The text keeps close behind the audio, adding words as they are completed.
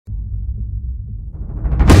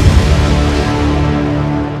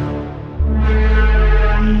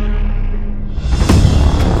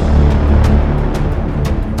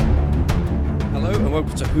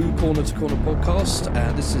Who Corner to Corner podcast,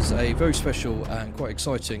 and this is a very special and quite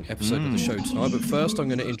exciting episode of the show tonight. But first, I'm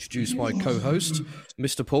going to introduce my co-host,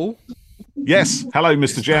 Mr. Paul. Yes, hello,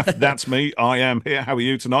 Mr. Jeff. That's me. I am here. How are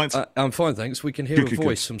you tonight? I'm fine, thanks. We can hear a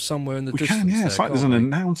voice from somewhere in the distance. We can, yeah. It's like there's an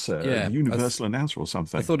announcer, a universal announcer or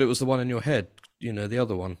something. I thought it was the one in your head, the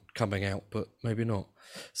other one coming out, but maybe not.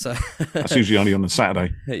 So that's usually only on a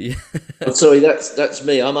Saturday. Yeah. I'm sorry, that's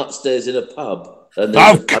me. I'm upstairs in a pub.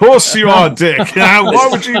 Of course you are, Dick. Why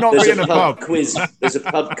would you not be in a pub quiz? There's a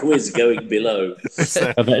pub quiz going below.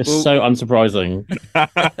 That is so unsurprising.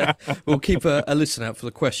 We'll keep a listen out for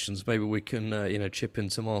the questions. Maybe we can, chip in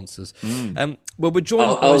some answers. Well, we're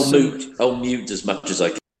joined. I'll mute as much as I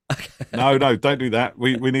can. No, don't do that.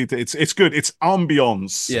 We need to. It's good. It's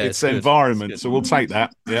ambience. Yeah, it's environment. So we'll take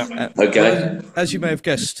that. Yeah. Okay. Well, as you may have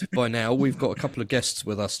guessed by now, we've got a couple of guests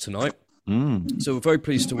with us tonight. So we're very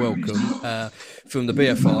pleased to welcome from the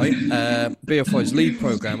BFI, BFI's lead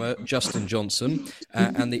programmer, Justin Johnson,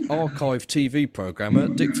 and the archive TV programmer,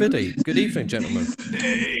 Dick Fiddy. Good evening, gentlemen.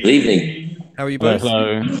 Good evening. How are you both?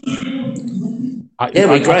 Hello.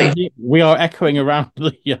 We're great. We are echoing around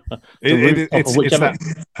the it's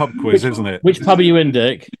that pub quiz, isn't it? Which pub are you in,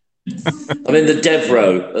 Dick? I'm in the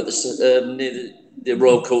Devro at the near the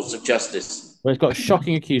Royal Courts of Justice. Well, it's got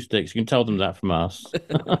shocking acoustics. You can tell them that from us.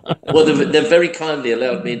 Well, they've very kindly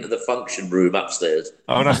allowed me into the function room upstairs.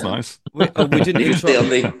 Oh, that's nice. We didn't Usually I'm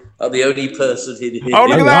the only person in here. Oh,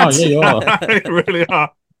 look at that! Yeah, you are. You really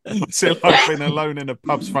are. It's like being alone in a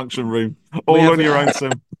pub's function room, all on your own,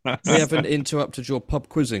 Sim. We haven't interrupted your pub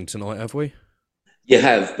quizzing tonight, have we? You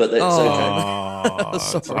have, but that's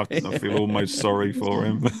okay. I feel almost sorry for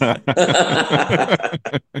him.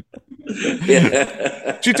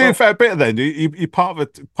 Yeah. Do you do a fair bit then? You part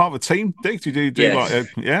of a team, Dick? Do you do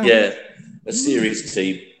yes. A series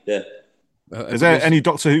team? Yeah. Is there any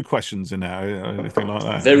Doctor Who questions in there or anything like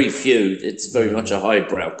that? Very few. It's very much a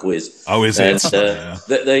highbrow quiz. Oh, is it?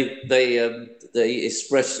 They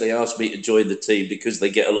expressly asked me to join the team because they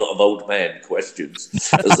get a lot of old man questions,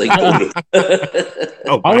 as they call it.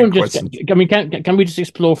 Can we just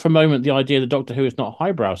explore for a moment the idea that Doctor Who is not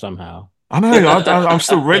highbrow somehow? I know. I'm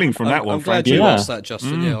still reeling from that one. I'm glad you asked that,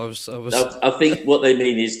 Justin. Yeah, I was. I think what they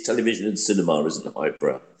mean is television and cinema isn't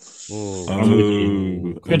highbrow.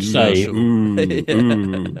 Good save. Not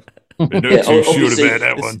too sure about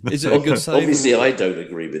that one. Is it a good save? Obviously, I don't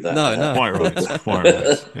agree with that. No. Quite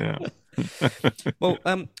right. Yeah. Well,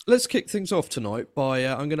 let's kick things off tonight by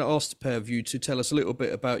I'm going to ask the pair of you to tell us a little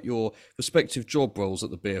bit about your respective job roles at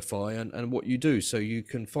the BFI and what you do, so you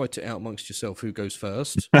can fight it out amongst yourself who goes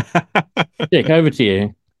first. Dick, over to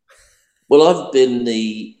you. Well,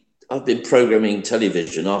 I've been programming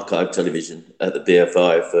television, archive television at the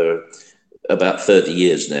BFI for about 30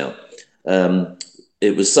 years now.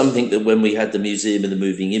 It was something that when we had the Museum of the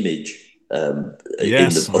Moving Image in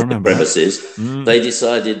the premises, they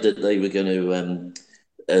decided that they were going to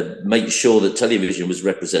make sure that television was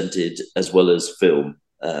represented as well as film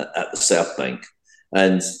at the South Bank.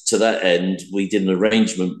 And to that end, we did an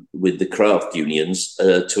arrangement with the craft unions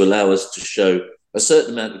to allow us to show a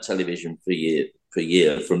certain amount of television per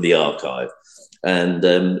year from the archive. And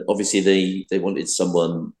obviously they wanted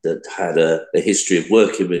someone that had a history of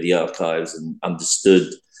working with the archives and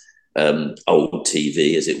understood old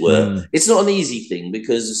TV, as it were. It's not an easy thing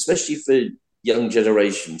because, especially for young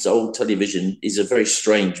generations, old television is a very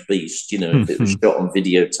strange beast. If it was shot on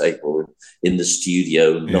videotape or in the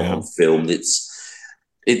studio, not on film,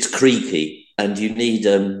 it's creaky, and you need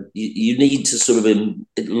to sort of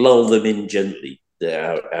lull them in gently,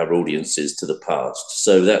 our audiences, to the past.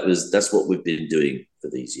 So that's what we've been doing for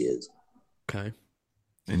these years. Okay,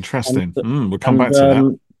 interesting. We'll come back to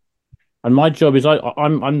that. And my job is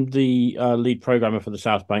I'm the lead programmer for the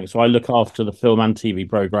South Bank, so I look after the film and TV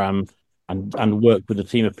program and work with a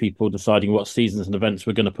team of people deciding what seasons and events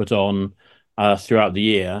we're going to put on throughout the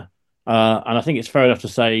year. And I think it's fair enough to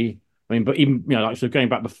say, but even sort of going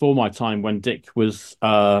back before my time when Dick was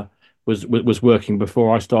working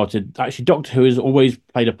before I started, actually Doctor Who has always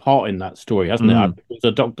played a part in that story, hasn't it? There's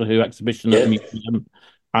a Doctor Who exhibition at the museum,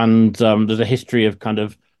 and there's a history of kind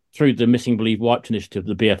of, through the Missing Believe Wiped initiative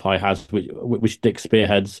the BFI has, which Dick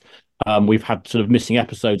spearheads, we've had sort of missing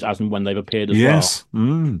episodes as and when they've appeared as well.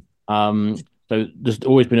 So there's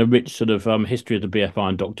always been a rich sort of history of the BFI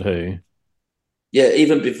and Doctor Who. Yeah,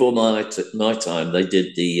 even before my time, they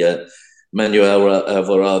did the Manuel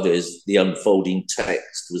Alvarado's The Unfolding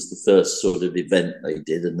Text was the first sort of event they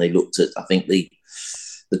did, and they looked at, I think, the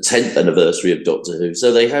 10th anniversary of Doctor Who.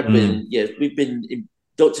 So they have been,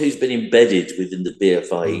 Doctor Who's been embedded within the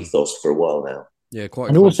BFI ethos for a while now. Yeah, quite a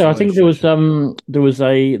And close also, I think relationship. there was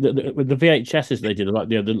with the VHSs they did like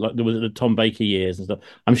there was the Tom Baker years and stuff.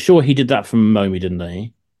 I'm sure he did that from Momi, didn't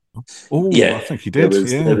he? Oh, I Yeah, think he there did.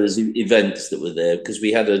 was there Yeah. was events that were there because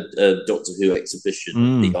we had a Doctor Who exhibition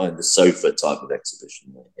Mm. behind the sofa type of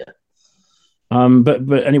exhibition. Yeah.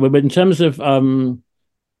 But anyway, but in terms of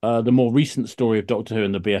the more recent story of Doctor Who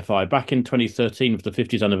and the BFI. Back in 2013, for the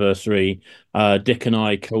 50th anniversary, Dick and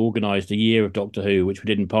I co-organised a year of Doctor Who, which we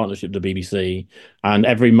did in partnership with the BBC. And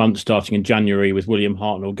every month, starting in January, with William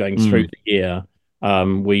Hartnell going through Mm. the year,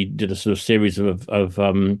 we did a sort of series of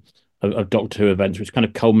Doctor Who events, which kind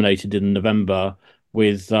of culminated in November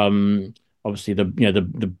with obviously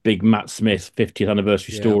the big Matt Smith 50th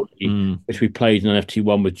anniversary Yeah. story, Mm. which we played in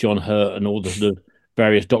NFT1 with John Hurt and all the sort of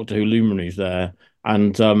various Doctor Who luminaries there.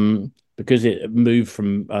 And because it moved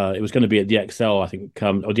from it was going to be at the XL, I think,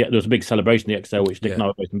 there was a big celebration at the XL, which Dick Yeah. and I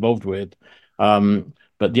were both involved with.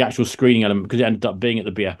 But the actual screening element, because it ended up being at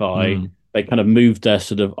the BFI, Mm. they kind of moved their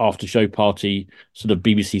sort of after show party sort of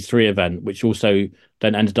BBC Three event, which also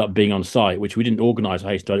then ended up being on site, which we didn't organise.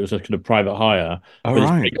 I It was a kind of private hire, All but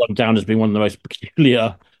it's right. gone down as being one of the most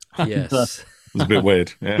peculiar and Yes. It was a bit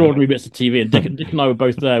weird. Yeah. extraordinary bits of TV. And Dick and I were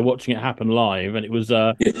both there watching it happen live, and it was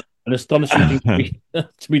an astonishing thing to be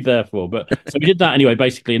to be there for. But so we did that anyway,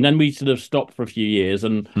 basically, and then we sort of stopped for a few years,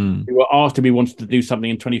 and Mm. we were asked if we wanted to do something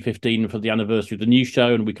in 2015 for the anniversary of the new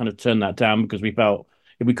show, and we kind of turned that down because we felt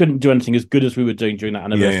if we couldn't do anything as good as we were doing during that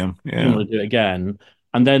anniversary, Yeah. we didn't Yeah. want to do it again.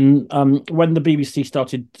 And then when the BBC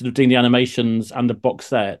started sort of doing the animations and the box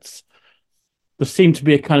sets, there seemed to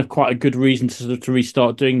be a kind of quite a good reason to sort of to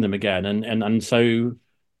restart doing them again. And so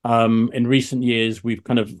in recent years we've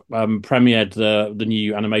kind of premiered the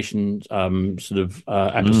new animation sort of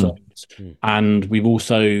Mm. episodes. And we've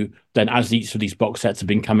also then, as each of these box sets have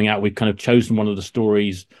been coming out, we've kind of chosen one of the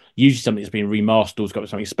stories, usually something that's been remastered or has got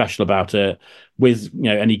something special about it, with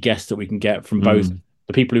any guests that we can get from both Mm.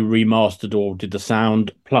 the people who remastered or did the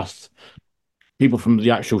sound, plus people from the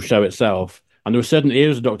actual show itself. And there are certain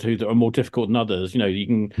eras of Doctor Who that are more difficult than others. You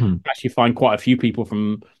can Mm. actually find quite a few people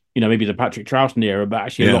from, maybe the Patrick Troughton era, but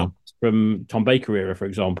actually a Yeah. lot from Tom Baker era, for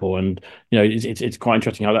example. And it's quite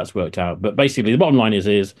interesting how that's worked out. But basically, the bottom line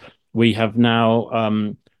is we have now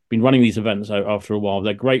been running these events after a while.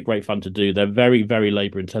 They're great, great fun to do. They're very, very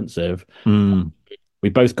labor intensive. Mm. We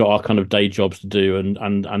both got our kind of day jobs to do,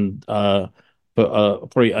 but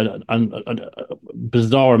probably a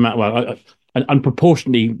bizarre amount, well, an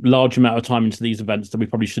unproportionately large amount of time into these events that we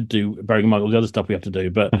probably should do, bearing in mind all the other stuff we have to do.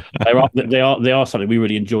 But they are something we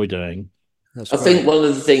really enjoy doing. That's I great. think one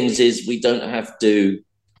of the things is we don't have to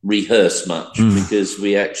rehearse much Mm. because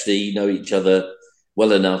we actually know each other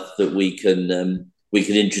well enough that we can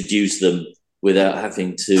introduce them without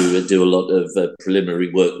having to do a lot of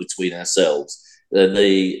preliminary work between ourselves.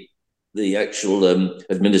 The actual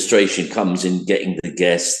administration comes in getting the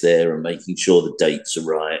guests there and making sure the dates are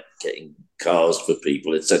right, getting cars for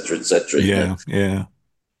people, etc., etc. Yeah. Yeah.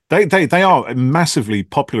 They are massively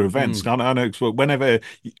popular events. I know whenever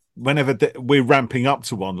we're ramping up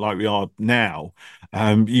to one like we are now,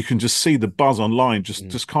 you can just see the buzz online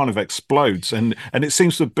just kind of explodes. And it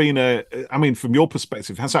seems to have been I mean, from your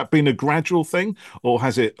perspective, has that been a gradual thing, or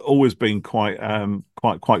has it always been quite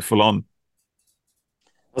full on?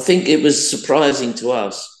 I think it was surprising to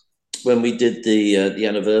us when we did the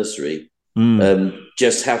anniversary, Mm.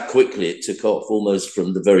 just how quickly it took off, almost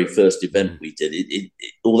from the very first event we did.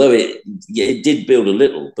 Although it did build a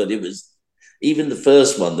little, but it was even the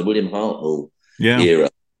first one, the William Hartnell Yeah. era,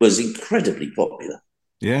 was incredibly popular.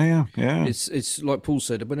 Yeah. Yeah. It's like Paul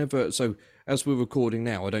said. So as we're recording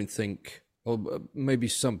now, I don't think, or maybe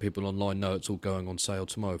some people online know it's all going on sale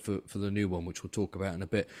tomorrow for the new one, which we'll talk about in a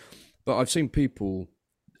bit. But I've seen people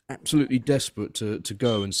absolutely desperate to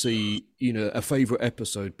go and see a favorite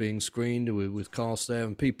episode being screened with cast there,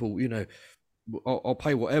 and people I'll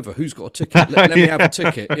pay whatever. Who's got a ticket? Let me have a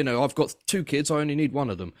ticket. I've got 2 kids. I only need one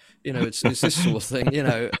of them. It's this sort of thing.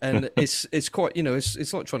 And it's quite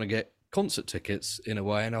it's like trying to get concert tickets in a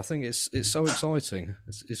way. And I think it's so exciting.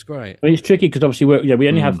 It's great. I mean, it's tricky because obviously we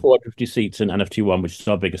only have 450 seats in NFT1, which is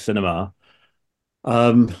our biggest cinema.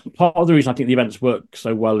 Part of the reason I think the events work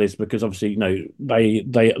so well is because obviously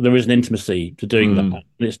there is an intimacy to doing that. And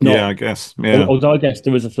it's not. Yeah, I guess. Yeah. Although I guess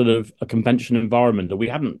there was a sort of a convention environment that we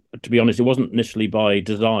hadn't. To be honest, it wasn't initially by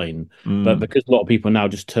design, but because a lot of people now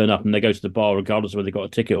just turn up and they go to the bar regardless of whether they got a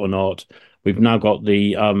ticket or not. We've now got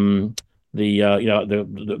the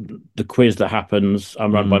quiz that happens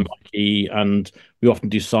run by Mikey, and we often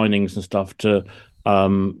do signings and stuff to.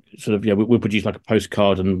 We'll produce like a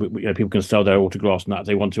postcard, and people can sell their autographs and that if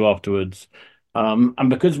they want to afterwards. And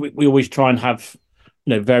because we always try and have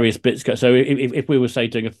various bits go. So if we were, say,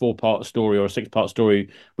 doing a 4-part story or a 6-part story,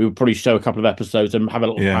 we would probably show a couple of episodes and have a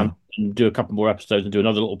little panel and do a couple more episodes and do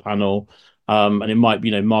another little panel. And it might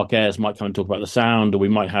be, Mark Ayres might come and talk about the sound, or we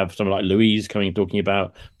might have someone like Louise coming and talking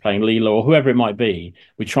about playing Leela, or whoever it might be.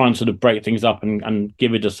 We try and sort of break things up and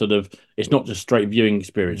give it a sort of, it's not just straight viewing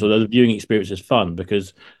experience, although the viewing experience is fun,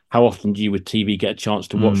 because how often do you with TV get a chance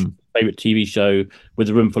to watch your favorite TV show with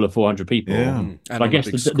a room full of 400 people? And I guess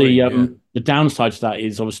the downside to that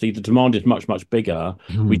is obviously the demand is much, much bigger.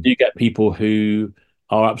 We do get people who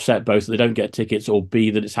are upset both that they don't get tickets, or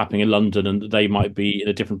B, that it's happening in London and that they might be in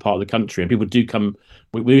a different part of the country. And people do come.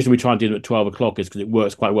 We usually try and do them at 12 o'clock, is because it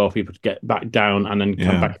works quite well for people to get back down and then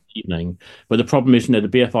come back in the evening. But the problem is, the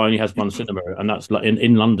BFI only has one cinema, and that's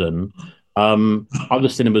in London. Other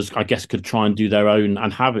cinemas, I guess, could try and do their own,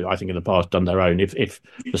 and have it, I think, in the past done their own, if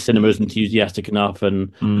the cinema is enthusiastic enough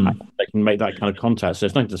and they can make that kind of contact. So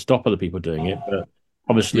there's nothing to stop other people doing it, but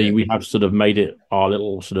obviously we have sort of made it our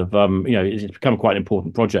little sort of it's become quite an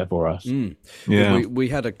important project for us. Well, we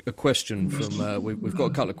had a question from we've got a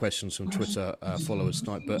couple of questions from Twitter followers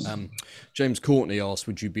tonight, but James Courtney asked,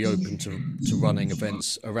 would you be open to running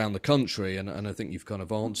events around the country? And I think you've kind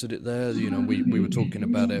of answered it there. We were talking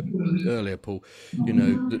about it earlier, Paul. The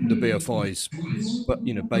BFI's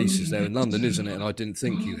base is there in London, isn't it? And I didn't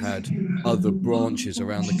think you had other branches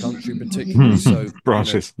around the country particularly. So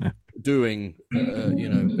branches. Doing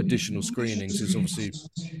additional screenings is obviously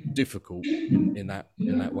difficult in that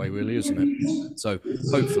way, really, isn't it? So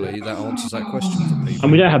hopefully that answers that question for people.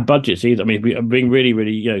 And we don't have budgets either. I mean, we are being really,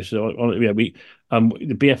 really, the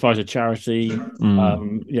BFI is a charity.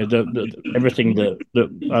 Everything that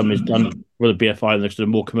is done with the BFI and the sort of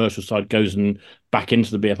more commercial side goes and back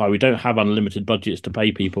into the BFI. We don't have unlimited budgets to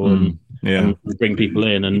pay people and bring people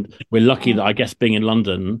in. And we're lucky that, I guess, being in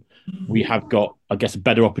London, we have got, I guess, a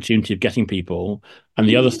better opportunity of getting people. And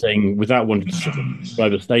the other thing, without wanting to sort of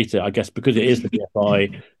overstate it, I guess, because it is the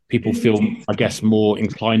BFI, people feel, I guess, more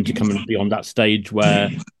inclined to come and be on that stage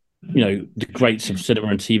where, the greats of cinema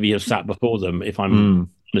and TV have sat before them, if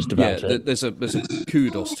I'm honest about it. There's a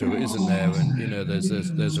kudos to it, isn't there? And,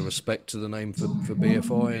 there's a respect to the name for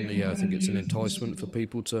BFI, and I think it's an enticement for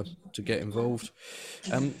people to get involved.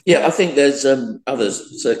 I think there's other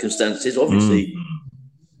circumstances, obviously.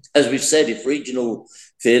 As we've said, if regional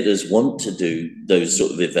theatres want to do those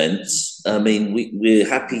sort of events, I mean, we're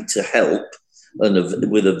happy to help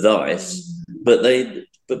and with advice, but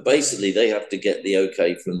basically they have to get the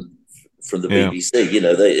okay from the BBC.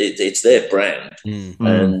 It's their brand,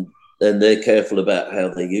 and they're careful about how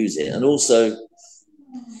they use it, and also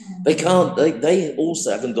they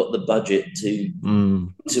also haven't got the budget to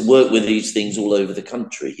work with these things all over the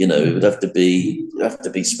country. It would have to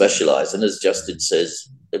be specialised, and as Justin says,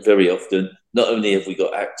 very often, not only have we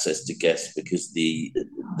got access to guests because the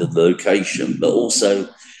location, but also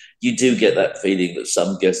you do get that feeling that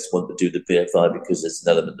some guests want to do the BFI because there's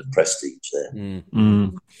an element of prestige there.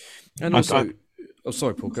 And also,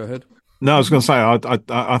 sorry, Paul, go ahead. No, I was going to say,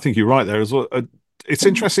 I think you're right there as well. It's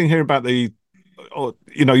interesting hearing about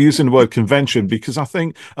using the word convention, because I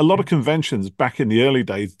think a lot of conventions back in the early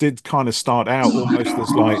days did kind of start out almost as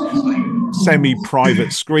like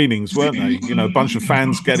semi-private screenings, weren't they? A bunch of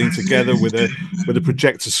fans getting together with a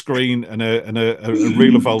projector screen and a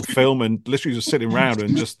reel of old film, and literally just sitting around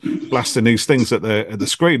and just blasting these things at the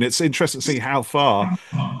screen. It's interesting to see how far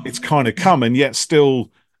it's kind of come, and yet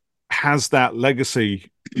still has that legacy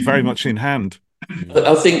very much in hand.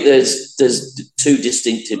 I think there's two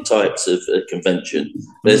distinctive types of convention.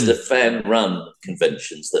 There's the fan-run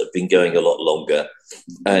conventions that have been going a lot longer,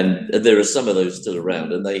 and there are some of those still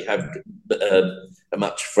around, and they have a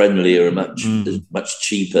much friendlier, a much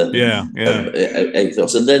cheaper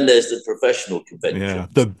ethos. And then there's the professional convention,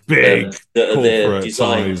 the big they're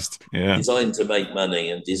designed to make money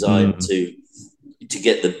and designed to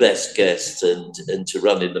get the best guests and to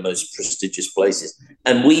run in the most prestigious places.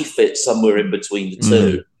 And we fit somewhere in between the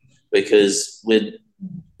two, because we're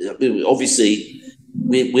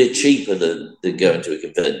cheaper than going to a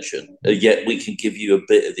convention, yet we can give you a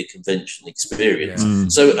bit of the convention experience.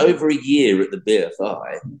 So over a year at the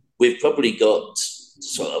BFI, we've probably got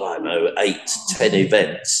sort of, 8 to 10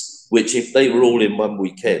 events, which if they were all in one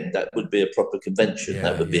weekend, that would be a proper convention.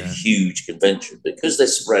 That would be a huge convention, because they're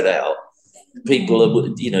spread out. People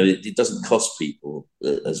are, it doesn't cost people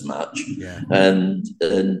as much, and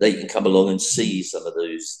they can come along and see some of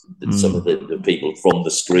the people from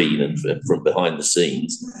the screen and from behind the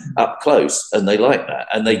scenes up close, and they like that,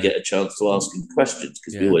 and they get a chance to ask them questions,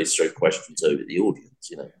 because we always throw questions over the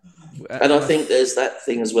audience, And I think there's that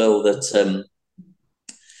thing as well that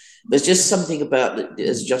there's just something about it,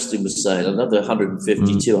 as Justin was saying, another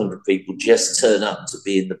 150, 200 people just turn up to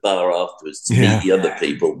be in the bar afterwards to meet the other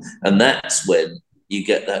people. And that's when you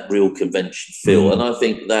get that real convention feel. And I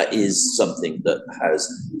think that is something that has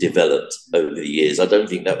developed over the years. I don't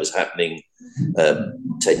think that was happening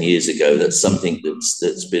 10 years ago. That's something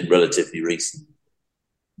that's been relatively recent.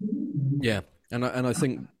 Yeah. And I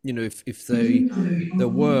think, if there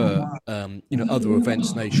were, other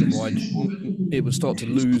events nationwide, it would start to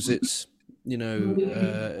lose its,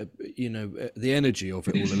 the energy of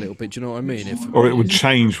it all a little bit. Do you know what I mean? Or it would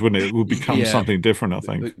change, wouldn't it? It would become something different, I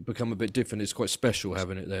think. Become a bit different. It's quite special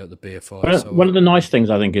having it there at the BFI. One of the nice things,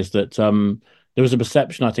 I think, is that there was a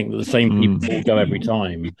perception, I think, that the same people will go every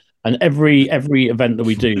time. And every event that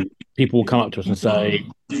we do, people will come up to us and say,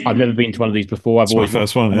 I've never been to one of these before. It's my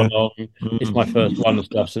first one. It's my first one and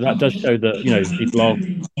stuff. So that does show that, people are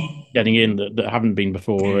getting in that haven't been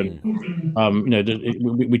before. And,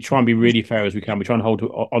 we try and be really fair as we can. We try and hold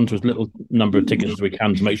onto as little number of tickets as we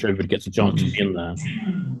can to make sure everybody gets a chance to be in there.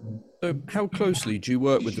 So how closely do you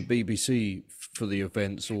work with the BBC for the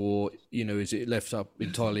events, or, is it left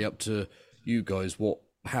entirely up to you guys what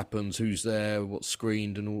happens, who's there, what's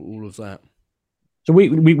screened, and all of that? So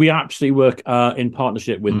we absolutely work in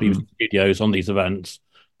partnership with BBC Studios on these events.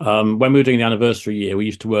 When we were doing the anniversary year, we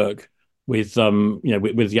used to work with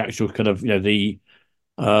with the actual kind of the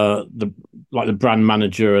brand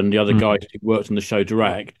manager and the other guys who worked on the show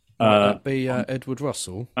direct. That'd be Edward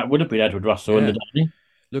Russell. That would have been Edward Russell in the day.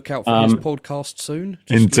 Look out for his podcast soon.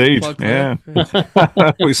 Indeed,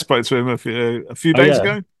 we spoke to him a few days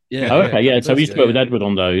ago. So we used to work with Edward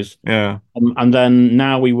on those. And then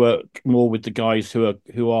now we work more with the guys who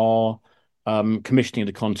are commissioning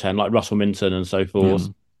the content, like Russell Minton and so forth,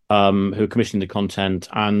 who are commissioning the content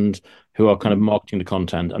and who are kind of marketing the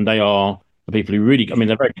content. And they are the people who really,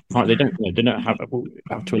 they're very kind. They don't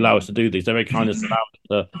have to allow us to do these. They're very kind of allow us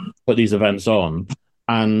to put these events on.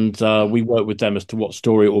 And we work with them as to what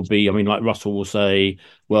story it will be. Like Russell will say,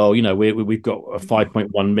 well, we've got a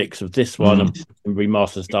 5.1 mix of this one and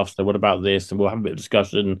remaster stuff. So what about this? And we'll have a bit of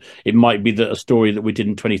discussion. It might be that a story that we did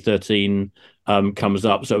in 2013 comes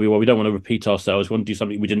up. So we don't want to repeat ourselves. We want to do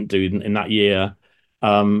something we didn't do in that year.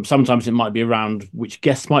 Sometimes it might be around which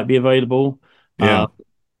guests might be available.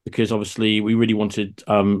 Because obviously we really wanted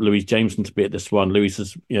Louise Jameson to be at this one. Louise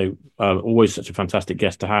is, always such a fantastic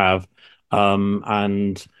guest to have.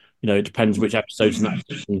 And it depends which episodes in that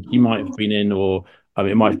season he might have been in, or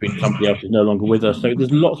it might have been somebody else who's no longer with us. So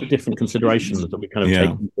there's lots of different considerations that we kind of take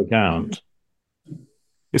into account.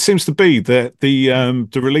 It seems to be that the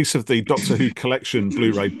release of the Doctor Who collection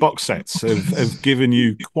Blu-ray box sets have given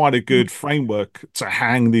you quite a good framework to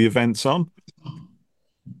hang the events on.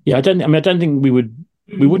 Yeah, I don't think we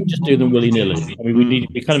wouldn't just do them willy-nilly.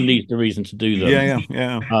 We kind of need the reason to do them.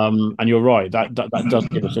 Yeah. And you're right. That does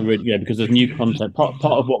give us a really, because there's new content. Part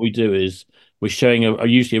of what we do is we're showing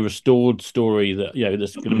usually a restored story that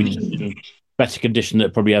that's going to be in better condition than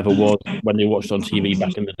it probably ever was when they watched on TV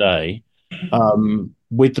back in the day,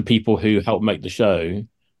 with the people who helped make the show.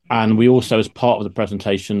 And we also, as part of the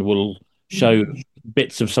presentation, will show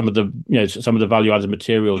bits of some of the value-added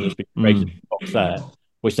material that's been created in the box set,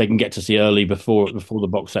 which they can get to see early before the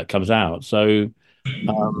box set comes out. So, it's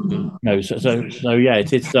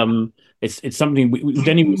something. The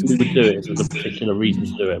only reason we would do it is there's a particular reason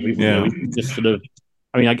to do it. We just sort of,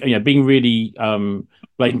 being really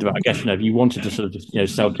blatant about. I guess if you wanted to sort of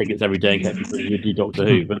just sell tickets every day and get people to do Doctor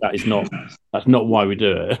Who, but that's not why we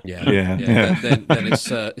do it. Then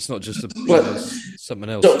it's not just someone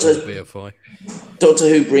else. BFI. Doctor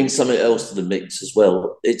Who brings something else to the mix as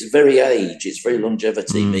well. Its very age, its very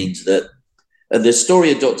longevity means that the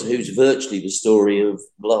story of Doctor Who is virtually the story of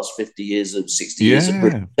the last 50 years of 60 years of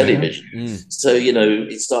British television. So,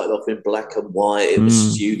 it started off in black and white. It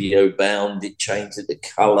was studio bound. It changed the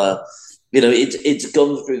colour. It's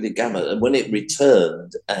gone through the gamut. And when it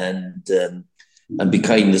returned and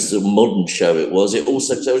became the sort of modern show it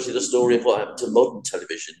also tells you the story of what happened to modern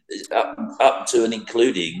television, up to and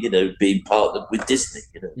including, being partnered with Disney.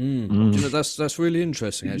 That's really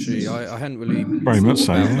interesting, actually. I hadn't really very much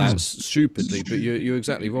so about that stupidly, but you're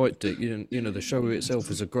exactly right, Dick. The show itself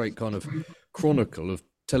is a great kind of chronicle of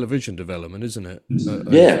television development, isn't it?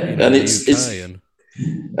 And it's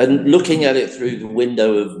and looking at it through the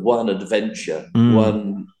window of one adventure,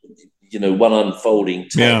 one unfolding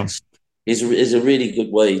text. Is a really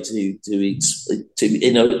good way to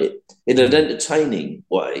in an entertaining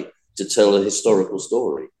way to tell a historical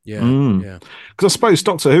story. Yeah, yeah. Because I suppose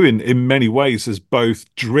Doctor Who, in many ways, has both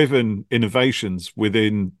driven innovations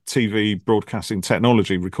within TV broadcasting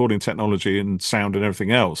technology, recording technology, and sound and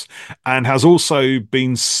everything else, and has also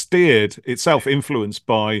been steered itself, influenced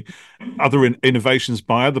by other innovations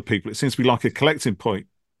by other people. It seems to be like a collecting point.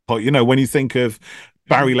 You know, when you think of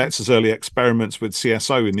Barry Letz's early experiments with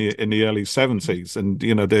CSO in the early 70s, and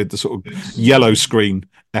you know the sort of yellow screen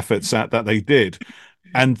efforts that they did.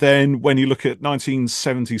 And then when you look at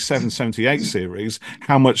 1977, 78 series,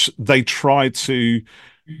 how much they tried to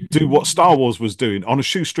do what Star Wars was doing on a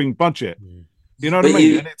shoestring budget. You know what I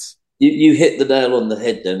mean? And it's you hit the nail on the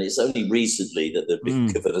head. Then it's only recently that they've been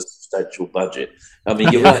given a substantial budget. I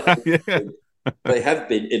mean, you're right. Yeah. They have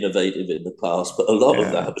been innovative in the past, but a lot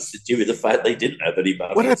of that was due to the fact they didn't have any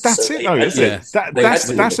money. Well, that's it, though, isn't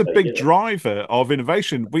it? That's a big driver of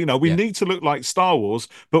innovation. We need to look like Star Wars,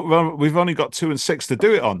 but we've only got 2 and 6 to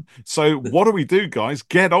do it on. So what do we do, guys?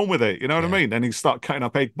 Get on with it. You know what I mean? Then you start cutting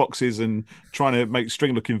up egg boxes and trying to make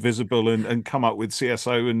string look invisible and come up with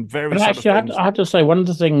CSO and various other things. I have to say, one of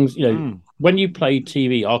the things, you know, when you play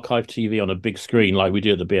TV, archive TV on a big screen like we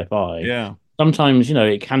do at the BFI, sometimes, you know,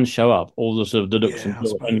 it can show up all the sort of the looks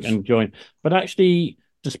and join. But actually,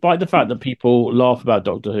 despite the fact that people laugh about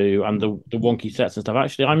Doctor Who and the wonky sets and stuff,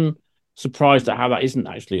 actually, I'm surprised at how that isn't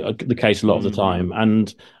actually the case a lot of the time.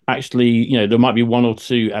 And actually, you know, there might be 1 or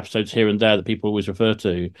 2 episodes here and there that people always refer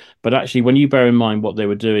to. But actually, when you bear in mind what they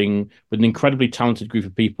were doing with an incredibly talented group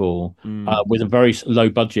of people with a very low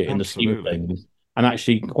budget in the scheme of things, and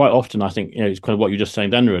actually, quite often, I think, you know, it's kind of what you're just saying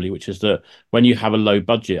then, really, which is that when you have a low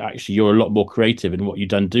budget, actually, you're a lot more creative in what you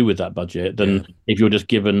then do with that budget than if you're just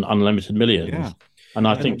given unlimited millions. Yeah. And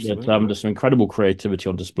I think that there's some incredible creativity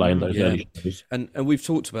on display in those early shows. And we've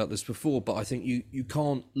talked about this before, but I think you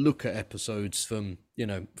can't look at episodes from, you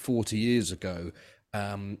know, 40 years ago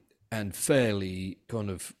and fairly kind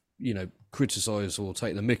of, you know, criticize or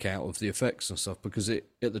take the mick out of the effects and stuff, because at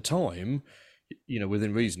the time, you know,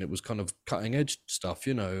 within reason, it was kind of cutting edge stuff,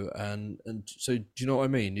 you know, and so do you know what I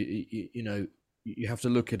mean? You know, you have to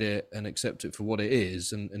look at it and accept it for what it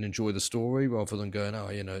is and enjoy the story rather than going, oh,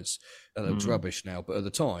 you know, it looks rubbish now. But at the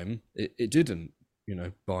time, it didn't, you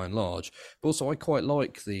know, by and large. But also, I quite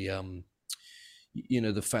like the, you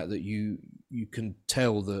know, the fact that you can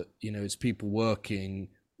tell that, you know, it's people working,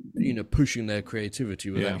 you know, pushing their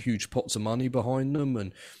creativity without huge pots of money behind them,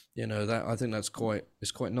 and you know, that I think it's quite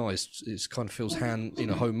nice. It kind of feels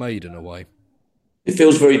homemade in a way. It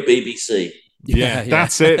feels very BBC. Yeah,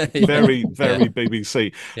 that's it. Very, very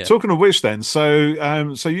BBC. Yeah. Talking of which, then, so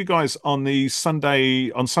you guys on Sunday,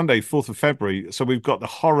 4th of February. So we've got the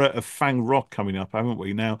Horror of Fang Rock coming up, haven't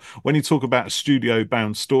we? Now, when you talk about a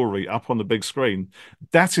studio-bound story up on the big screen,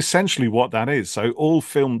 that's essentially what that is. So all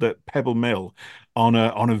filmed at Pebble Mill on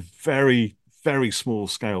a very, very small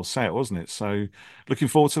scale set, wasn't it? So looking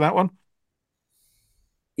forward to that one.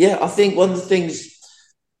 Yeah, I think one of the things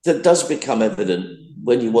that does become evident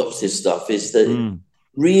when you watch this stuff is that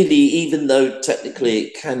really, even though technically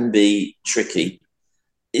it can be tricky,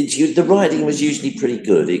 the writing was usually pretty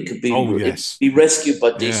good. It could be rescued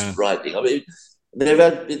by decent writing. I mean, there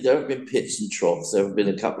have been pits and troughs. There have been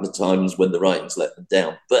a couple of times when the writing's let them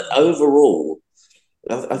down. But overall,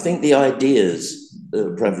 I think the ideas that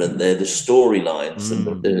are prevalent there, the storylines,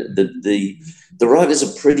 and the writers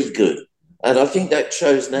are pretty good. And I think that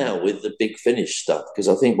shows now with the Big Finish stuff, because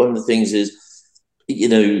I think one of the things is, you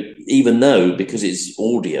know, even though because it's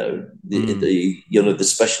audio, the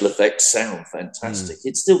special effects sound fantastic,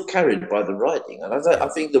 it's still carried by the writing. And I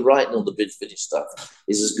think the writing on the Big Finish stuff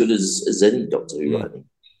is as good as any Doctor Who writing.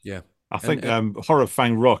 Yeah. I think Horror of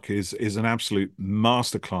Fang Rock is an absolute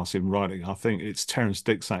masterclass in writing. I think it's Terrance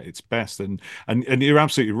Dicks at its best, and you're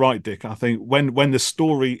absolutely right, Dick. I think when the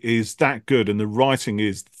story is that good and the writing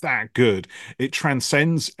is that good, it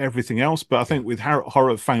transcends everything else. But I think with Horror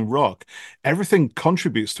of Fang Rock, everything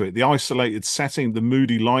contributes to it. The isolated setting, the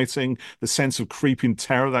moody lighting, the sense of creeping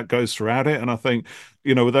terror that goes throughout it. And I think,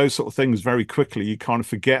 you know, with those sort of things, very quickly you kind of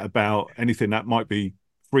forget about anything that might be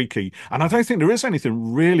freaky. And I don't think there is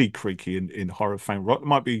anything really creaky in Horror of Fang Rock. It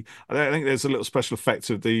might be, I think there's a little special effect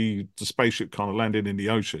of the spaceship kind of landing in the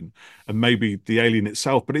ocean and maybe the alien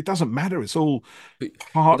itself, but it doesn't matter. It's all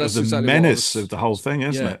part of the menace of the whole thing,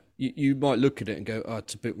 isn't it? You might look at it and go, oh,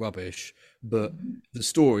 it's a bit rubbish, but the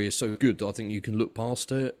story is so good that I think you can look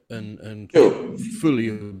past it and fully,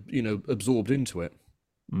 you know, absorbed into it.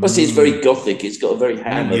 Plus, it's very gothic. It's got a very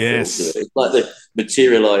hammer feel to Yes. it. It's like they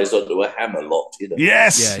materialised onto a hammer lot, you know.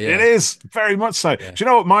 Yes, Yeah, yeah. it is very much so. Yeah. Do you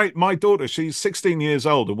know what? My daughter, she's 16 years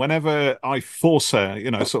old, and whenever I force her,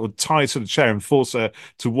 sort of tie her to the chair and force her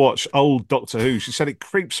to watch old Doctor Who, she said it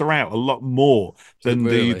creeps her out a lot more than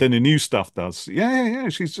Really? the new stuff does. Yeah.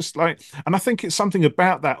 She's just like, and I think it's something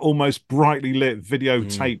about that almost brightly lit,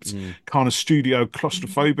 videotaped kind of studio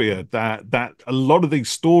claustrophobia that a lot of these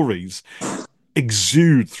stories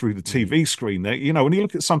exude through the TV screen. There, when you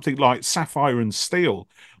look at something like Sapphire and Steel,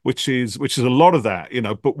 which is a lot of that,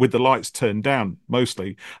 but with the lights turned down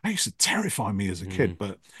mostly. That used to terrify me as a kid,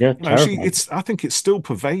 but Yeah, I think it still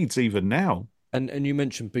pervades even now. And you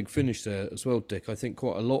mentioned Big Finish there as well, Dick. I think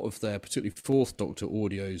quite a lot of their, particularly Fourth Doctor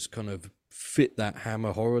audios, kind of fit that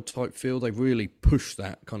Hammer horror type feel. They really push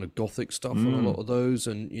that kind of gothic stuff on a lot of those,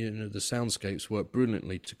 and the soundscapes work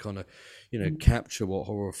brilliantly to kind of capture what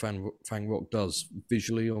Horror Fang Rock does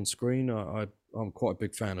visually on screen. I'm quite a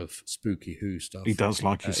big fan of Spooky Who stuff. He does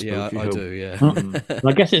like his Spooky I Who. do, yeah.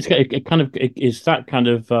 I guess it is that kind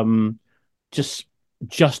of just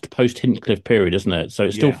post Hinchcliffe period, isn't it? So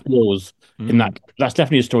it still feels in that's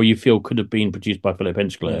definitely a story you feel could have been produced by Philip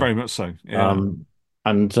Hinchcliffe. Very much so. Yeah.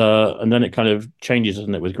 And then it kind of changes,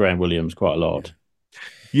 doesn't it, with Graham Williams quite a lot.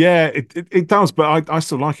 Yeah, it does, but I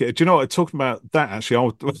still like it. Do you know what? Talking about that, actually,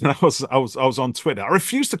 I was on Twitter. I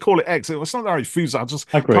refuse to call it X. It's not that I refuse. I just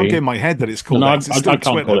can't get in my head that it's called X. It's still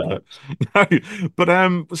Twitter. But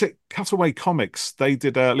was it Cutaway Comics? They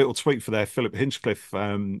did a little tweet for their Philip Hinchcliffe,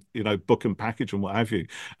 book and package and what have you.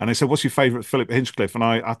 And they said, "What's your favourite Philip Hinchcliffe?" And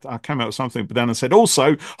I came out with something, but then I said,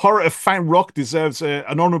 "Also, Horror of Fang Rock deserves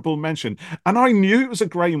an honourable mention." And I knew it was a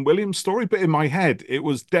Graham Williams story, but in my head, it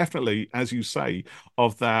was definitely, as you say,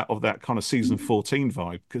 of that kind of season 14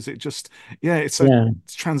 vibe, because it just it's a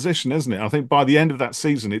transition, isn't it? I think by the end of that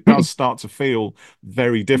season it does start to feel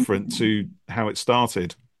very different to how it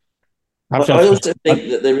started. But I also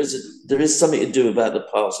think that there is something to do about the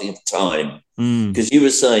passing of time, because you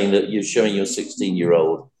were saying that you're showing your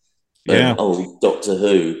 16-year-old old Doctor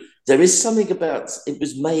Who. There is something about it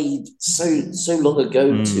was made so long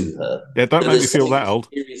ago to her. Yeah, don't make me feel that old.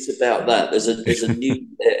 Curious about that. There's a new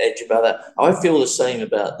edge about that. I feel the same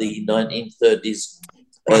about the 1930s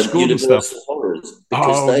Universal horrors,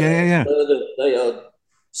 because they are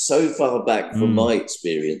so far back from my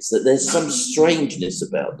experience that there's some strangeness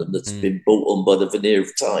about them that's been brought on by the veneer of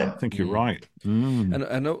time. I think you're right.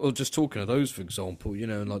 And just talking of those, for example,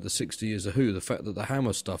 in like the 60 years of Who, the fact that the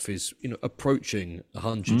Hammer stuff is, approaching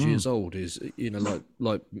 100 years old is,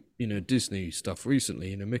 like Disney stuff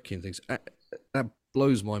recently, Mickey and things. That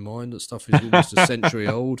blows my mind that stuff is almost a century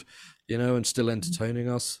old, and still entertaining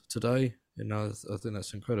us today. I think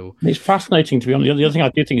that's incredible. It's fascinating, to be honest. The other thing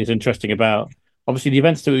I do think is interesting about, obviously, the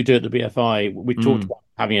events that we do at the BFI, we talked about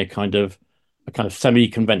having a kind of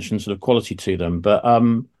semi-convention sort of quality to them, but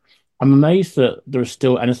I'm amazed that there is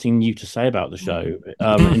still anything new to say about the show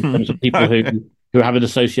in terms of people who have an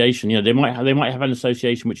association. They might have an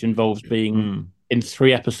association which involves being in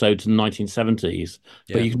 3 episodes in the 1970s,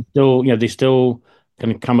 but you can still, they still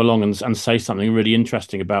can come along and say something really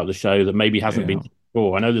interesting about the show that maybe hasn't been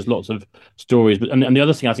before. I know there's lots of stories, but and the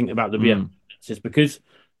other thing I think about the BFI is because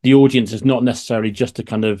the audience is not necessarily just a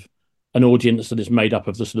kind of an audience that is made up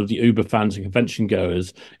of the sort of the Uber fans and convention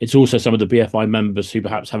goers. It's also some of the BFI members who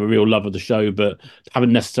perhaps have a real love of the show, but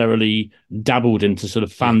haven't necessarily dabbled into sort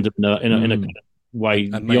of fandom in a kind of way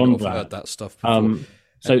and beyond that. Heard that stuff before.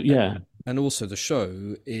 And also the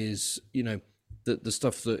show is, the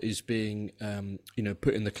stuff that is being,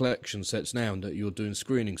 put in the collection sets now and that you're doing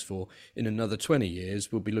screenings for, in another 20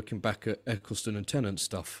 years, we'll be looking back at Eccleston and Tennant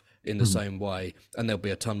stuff in the same way, and there'll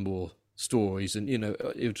be a ton more stories, and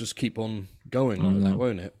it'll just keep on going like that,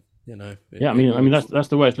 won't it? I mean that's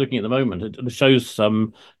the way it's looking at the moment. The show's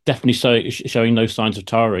definitely showing no signs of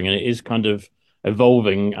tiring, and it is kind of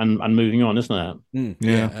evolving and moving on, isn't it?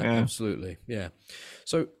 Absolutely. Yeah.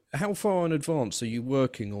 So how far in advance are you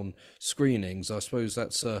working on screenings? I suppose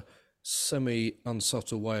that's a semi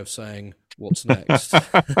unsubtle way of saying what's next.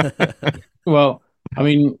 Well, I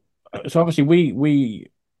mean, so obviously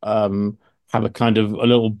we have a kind of a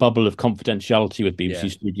little bubble of confidentiality with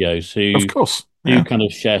BBC Studios, who of course do kind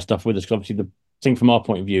of share stuff with us. Because obviously the thing from our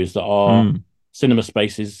point of view is that our cinema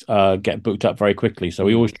spaces get booked up very quickly, so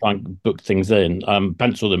we always try and book things in,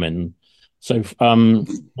 pencil them in. So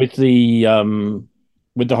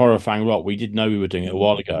with the Horror of Fang Rock, we did know we were doing it a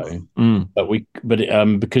while ago, but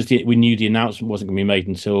because we knew the announcement wasn't going to be made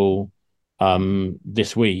until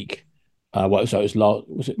this week. So it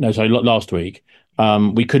was last week.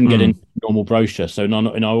 we couldn't get in normal brochure. So in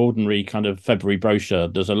our ordinary kind of February brochure,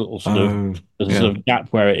 there's a little sort of sort of gap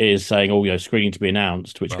where it is saying, oh, screening to be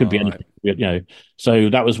announced, which could be anything, So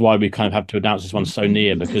that was why we kind of had to announce this one so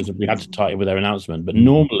near, because we had to tie it with their announcement. But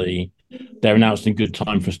normally they're announced in good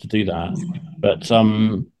time for us to do that. But I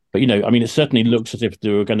mean, it certainly looks as if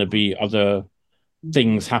there are going to be other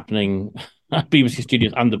things happening at BBC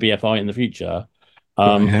Studios and the BFI in the future.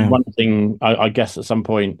 One thing I guess at some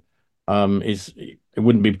point is it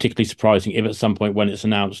wouldn't be particularly surprising if at some point when it's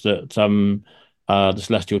announced that the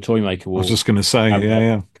Celestial Toymaker will, I was just going to say,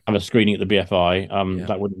 have a screening at the BFI.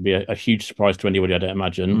 That wouldn't be a huge surprise to anybody, I don't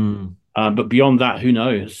imagine. But beyond that, who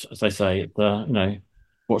knows? As they say,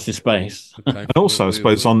 watch this space. Okay. And also, I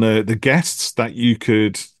suppose on the guests that you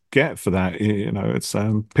could get for that, it's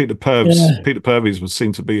Peter Purves. Yeah. Peter Purves would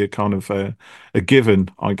seem to be a kind of a given,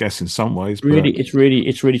 I guess, in some ways. It's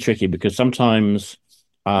really tricky because sometimes,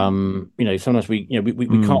 sometimes we can't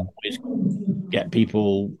always get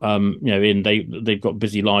people, in. They've got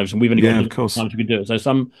busy lives, and we've only got time to do it. So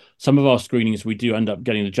some of our screenings we do end up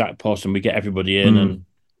getting the jackpot, and we get everybody in, and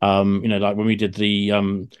like when we did the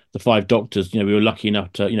 5 Doctors, we were lucky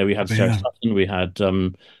enough to, we had Sarah Sutton, we had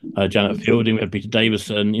Janet Fielding, we had Peter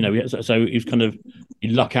Davison, so it was kind of,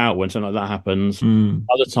 you luck out when something like that happens.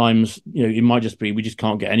 Other times, it might just be we just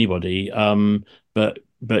can't get anybody, but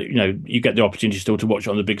you get the opportunity still to watch it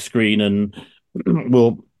on the big screen, and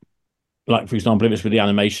we'll, like for example, if it's with the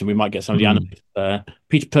animation, we might get some of the animators there.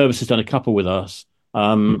 Peter Purves has done a couple with us.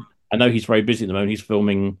 I know he's very busy at the moment. He's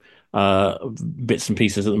filming bits and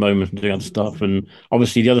pieces at the moment and doing other stuff. And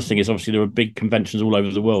obviously, the other thing is there are big conventions all over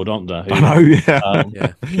the world, aren't there? I know,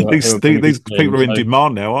 yeah. These people are in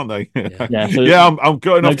demand now, aren't they? I'm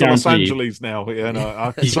going off to Los Angeles now.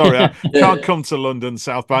 Sorry, I can't come to London,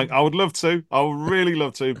 South Bank. I would love to. I would really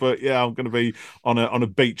love to, but I'm going to be on a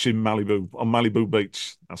beach in Malibu, on Malibu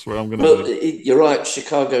Beach. That's where I'm going to be. You're right.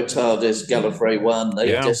 Chicago TARDIS, Gallifrey One.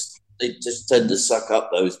 They just tend to suck up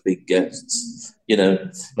those big guests,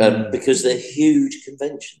 because they're huge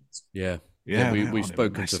conventions. Yeah. We've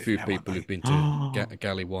spoken to a few people who've been to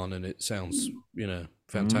Galley One, and it sounds,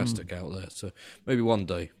 fantastic out there. So maybe one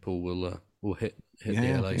day Paul will hit the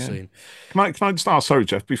LA scene. Can I just ask? Sorry,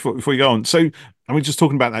 Jeff, before you go on. So, and we're just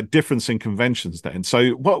talking about that difference in conventions. Then,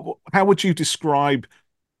 so how would you describe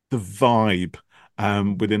the vibe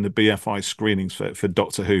within the BFI screenings for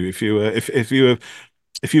Doctor Who?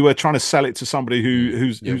 If you were trying to sell it to somebody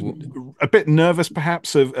who's a bit nervous,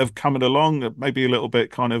 perhaps, of coming along, maybe a little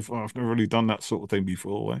bit kind of, I've never really done that sort of thing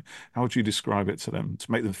before. How would you describe it to them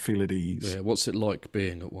to make them feel at ease? Yeah, what's it like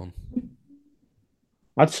being at one?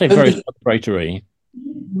 I'd say very celebratory.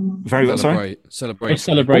 Very celebratory. It's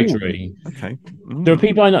celebratory. Ooh, okay. There are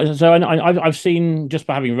people I know. So I've seen, just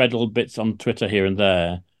by having read little bits on Twitter here and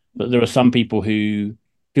there, that there are some people who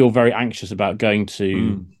feel very anxious about going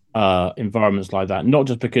to environments like that, not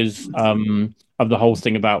just because of the whole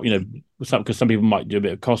thing about because some people might do a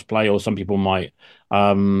bit of cosplay, or some people might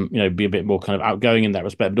be a bit more kind of outgoing in that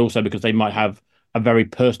respect, but also because they might have a very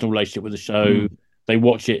personal relationship with the show. They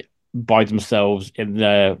watch it by themselves in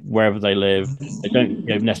wherever they live. They don't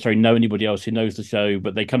necessarily know anybody else who knows the show,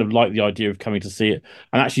 but they kind of like the idea of coming to see it,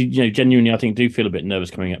 and actually genuinely I think do feel a bit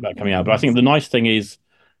nervous coming out. But I think the nice thing is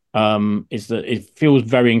that it feels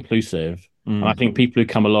very inclusive. And I think people who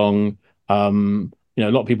come along, a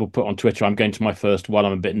lot of people put on Twitter, I'm going to my first one,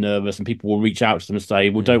 I'm a bit nervous, and people will reach out to them and say,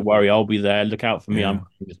 well, don't worry, I'll be there, look out for me, I'm wearing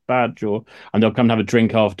this badge, and they'll come and have a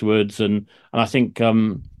drink afterwards. And I think, I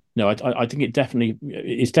think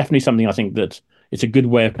it's definitely something, I think that it's a good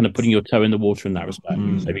way of kind of putting your toe in the water in that respect,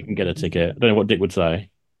 so we can get a ticket. I don't know what Dick would say.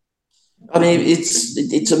 I mean,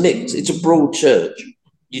 it's a mix, it's a broad church.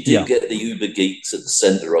 You do get the uber geeks at the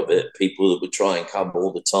centre of it, people that would try and come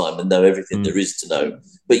all the time and know everything there is to know.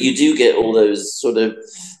 But you do get all those sort of,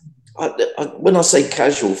 when I say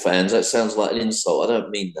casual fans, that sounds like an insult. I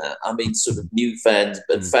don't mean that. I mean sort of new fans,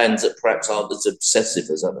 but fans that perhaps aren't as obsessive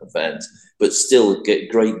as other fans, but still get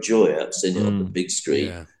great joy out of seeing it on the big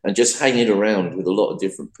screen and just hanging around with a lot of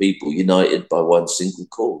different people united by one single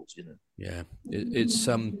cause, Yeah, it's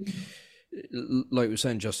like we were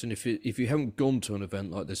saying, Justin, if you haven't gone to an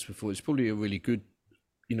event like this before, it's probably a really good,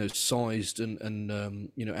 sized and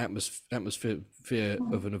atmosphere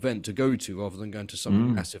of an event to go to, rather than going to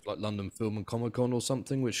something massive like London Film and Comic Con or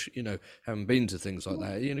something, which haven't been to things like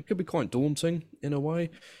that. It could be quite daunting in a way,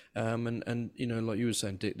 and like you were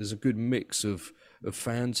saying, Dick, there's a good mix of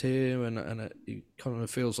fans here, and it kind of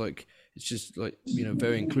feels like it's just like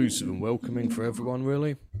very inclusive and welcoming for everyone,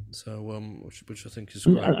 really. So, which I think is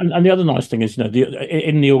great. And the other nice thing is,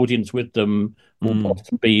 in the audience with them will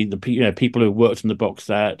often be the people who worked on the box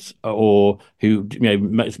set or who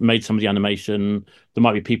made some of the animation. There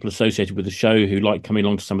might be people associated with the show who like coming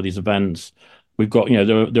along to some of these events. We've got,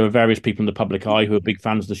 there are various people in the public eye who are big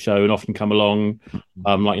fans of the show and often come along,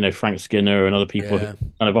 like Frank Skinner and other people who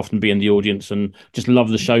kind of often be in the audience and just love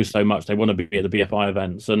the show so much they want to be at the BFI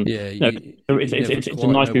events. And it's a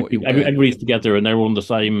nice group of people. Everybody's together and they're all on the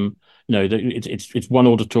same. It's one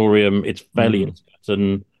auditorium. It's fairly intimate,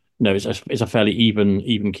 and it's a fairly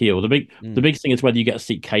even keel. The big thing is whether you get a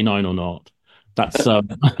seat K9 or not. That's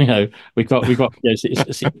we've got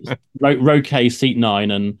row K seat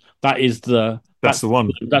 9, and that's the one.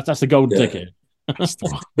 That's the golden ticket.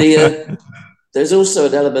 There's also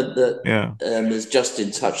an element that, as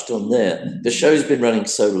Justin touched on there, the show's been running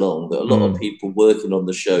so long that a lot of people working on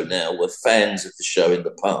the show now were fans of the show in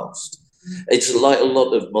the past. It's like a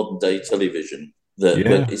lot of modern day television,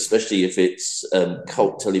 especially if it's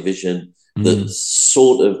cult television, that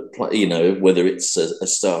sort of, whether it's a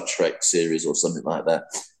Star Trek series or something like that,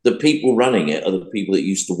 the people running it are the people that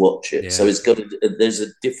used to watch it. So there's a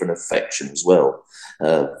different affection as well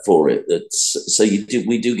for it.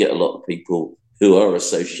 We do get a lot of people who are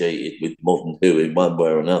associated with modern Who in one way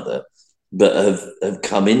or another, but have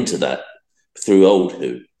come into that through old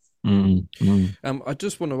Who. I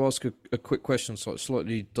just want to ask a quick question,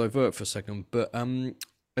 slightly divert for a second, but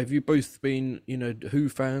have you both been, Who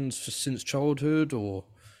fans since childhood, or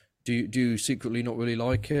do you secretly not really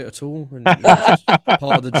like it at all? And just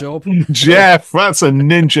part of the job? Jeff, that's a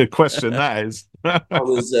ninja question, that is. I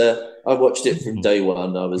watched it from day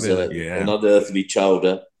one. I was an unearthly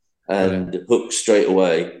childer and hooked straight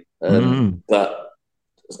away. But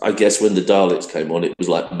I guess when the Daleks came on, it was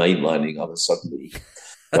like mainlining.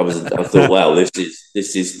 I thought, wow, this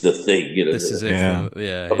is the thing, This is it.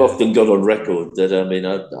 I've often gone on record that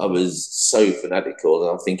I was so fanatical,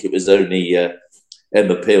 and I think it was only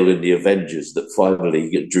Emma Peel in the Avengers that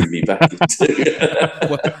finally drew me back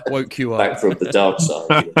into woke you up back from the dark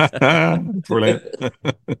side. Brilliant.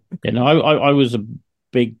 I was a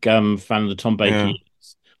big fan of the Tom Baker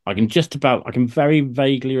years. I can very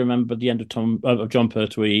vaguely remember the end of John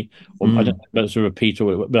Pertwee, or I don't know if it's a repeat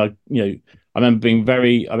but I remember being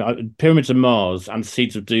Pyramids of Mars and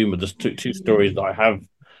Seeds of Doom are the two stories that I have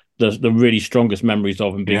the really strongest memories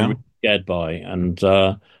of and being really scared by. And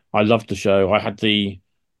I loved the show. I had the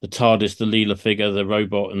TARDIS, the Leela figure, the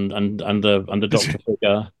robot, and the Doctor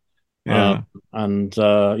figure. And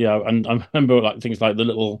I remember things like the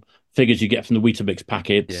little figures you get from the Weetabix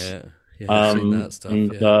packets. I've seen that stuff.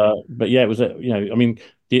 It was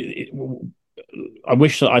I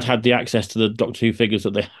wish that I'd had the access to the Doctor Who figures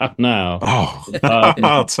that they have now.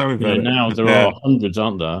 Tell me now there are hundreds,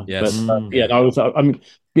 aren't there? Yes.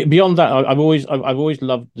 But beyond that, I've always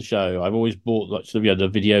loved the show. I've always bought the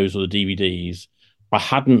videos or the DVDs. I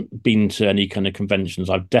hadn't been to any kind of conventions.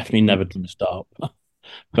 I've definitely never dressed up.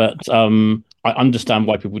 But I understand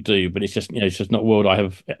why people do, but it's just not a world I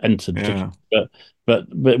have entered. But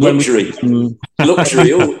luxury,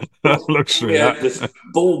 luxury.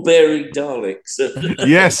 Ball bearing Daleks.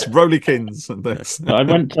 Yes, Rollikins. I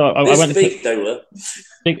went.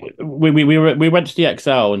 We went to the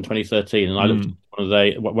XL in 2013, and I looked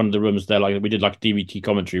at one of the rooms there. Like we did like a DVT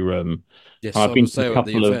commentary room. Yes, I've been to a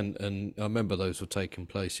couple at the event, and I remember those were taking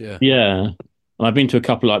place. Yeah. And I've been to a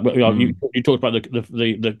couple you talked about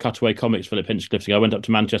the Cutaway Comics Philip Hinchcliffe. I went up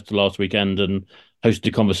to Manchester last weekend and hosted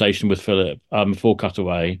a conversation with Philip for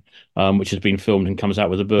Cutaway, which has been filmed and comes out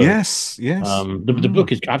with a book. Yes. The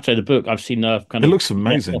book is, I have to say, the book I've seen it looks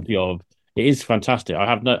amazing. It is fantastic. I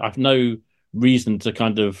have no reason to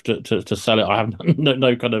kind of to sell it. I have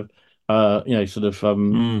no kind of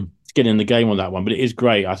skin in the game on that one, but it is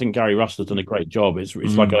great. I think Gary Russell's done a great job. It's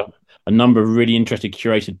like a number of really interesting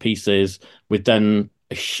curated pieces with then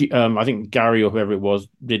I think Gary or whoever it was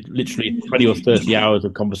did literally 20 or 30 hours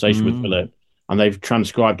of conversation with Philip, and they've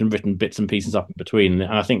transcribed and written bits and pieces up in between.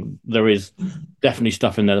 And I think there is definitely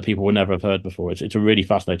stuff in there that people will never have heard before. It's a really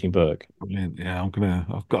fascinating book. Brilliant. Yeah,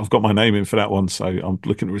 I've got my name in for that one, so I'm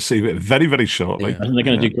looking to receive it very, very shortly. I think they're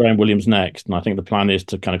going to do Graham Williams next, and I think the plan is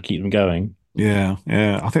to kind of keep them going. Yeah,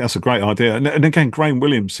 I think that's a great idea. And again, Graham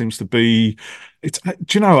Williams seems to be.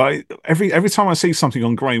 Every time I see something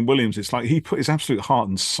on Graham Williams, it's like he put his absolute heart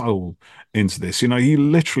and soul into this. He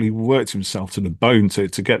literally worked himself to the bone to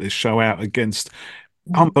get this show out against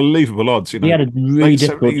unbelievable odds. He had a really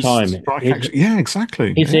difficult time. Yeah,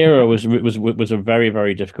 exactly. His era was a very,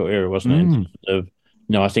 very difficult era, wasn't it?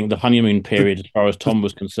 No, I think the honeymoon period, as far as Tom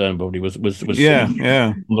was concerned, probably was on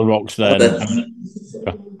the rocks then.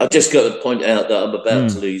 I've just got to point out that I'm about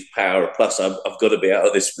to lose power. Plus, I've got to be out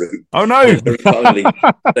of this room. Oh no! They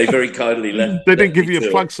very kindly left. They didn't give you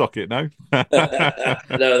a plug socket, no?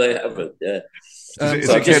 No, they haven't. Yeah. Is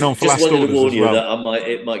it getting on for last wanted to warn orders as you well? that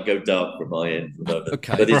it might go dark from my end for the moment.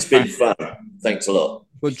 Okay. But it's been fun. Thanks a lot.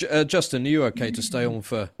 Well, Justin, are you okay to stay on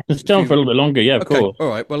for? Stay on for a little bit longer, yeah, of course. All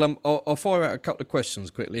right. Well, I'll fire out a couple of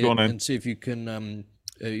questions quickly and see if you can.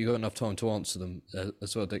 You got enough time to answer them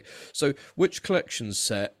as well, Dick. So, which collection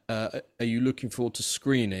set are you looking forward to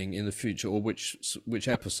screening in the future, or which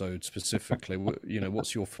episode specifically?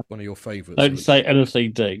 What's one of your favourites? Don't say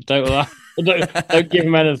anything, Dick. Don't give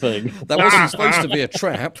him anything. That wasn't supposed to be a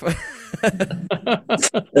trap.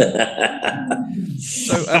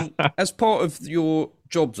 So, as part of your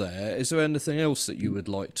job there, is there anything else that you would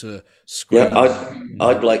like to screen? Yeah,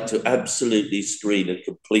 I'd like to absolutely screen a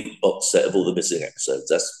complete box set of all the missing episodes.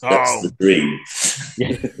 That's the dream.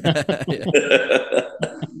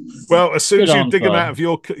 Well, as soon as you dig them out of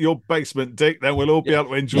your basement, Dick, then we'll all be able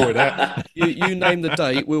to enjoy that. You name the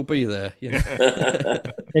date, we'll be there.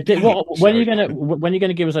 Dick, when are you going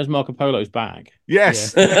to give us those Marco Polos back?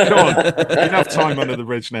 Yes, come on. Enough time under the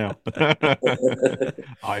bridge now.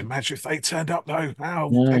 I imagine if they turned up though, how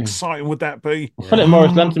exciting would that be? Philip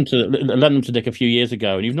Morris lent them to Dick a few years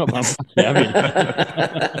ago, and you've not gone back to it, have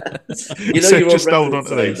you? You're just hold on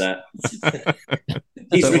to these. That.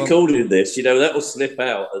 He's recording this, that will slip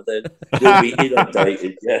out and then we'll be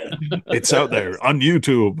inundated. Yeah. It's out there on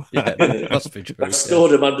YouTube. Yeah, it must be true. I've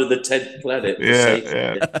stored them under the 10th planet. Let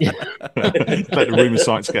the rumour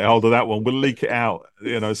sites get hold of that one. We'll leak it out,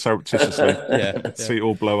 surreptitiously. See it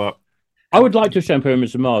all blow up. I would like to have shown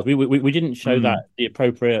Pyramids of Mars. We didn't show that the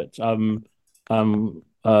appropriate set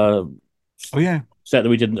that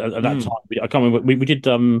we did at that time. I can't remember. We did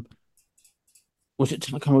was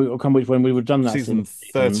it? I can't remember when we would done that. Season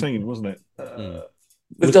 13, wasn't it?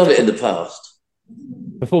 We've done it in the past.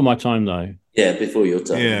 Before my time, though. Yeah, before your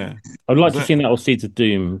time. Yeah. I'd like to see that or Seeds of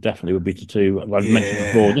Doom. Definitely would be the two I've mentioned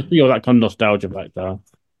before. Just feel that kind of nostalgia back there.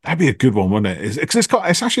 That'd be a good one, wouldn't it? Because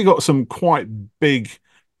it's actually got some quite big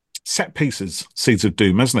set pieces. Seeds of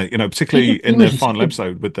Doom, hasn't it? Particularly in the final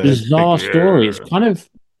episode with the bizarre story. It's kind of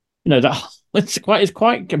that it's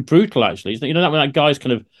quite brutal actually. That when that guy's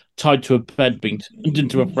kind of tied to a bed, being turned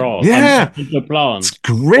into a frog, into a plant. It's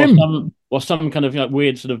grim. Or some kind of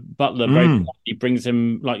weird sort of butler. He brings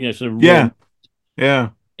him It's very odd.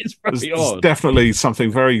 There's definitely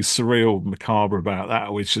something very surreal, macabre about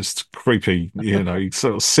that, which is just creepy. You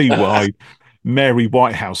sort of see why Mary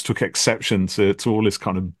Whitehouse took exception to all this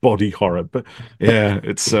kind of body horror. But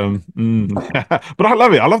it's but I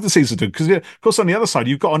love it. I love the season 2 because of course on the other side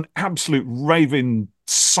you've got an absolute raving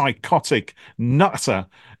psychotic nutter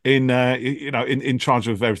in charge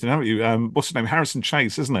of everything, haven't you? What's his name? Harrison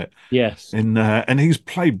Chase, isn't it? Yes. And he's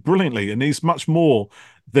played brilliantly, and he's much more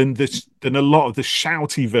than a lot of the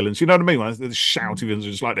shouty villains. You know what I mean? The shouty villains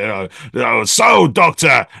are just like, so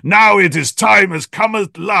Doctor, now time has come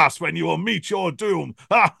at last when you will meet your doom.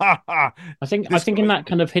 I think in that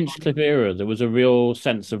kind of Hinchcliffe era, there was a real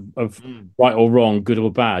sense of right or wrong, good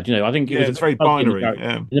or bad. I think it's very binary.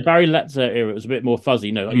 In the Barry Letzer era, it was a bit more fuzzy.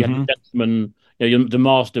 You had the gentleman. The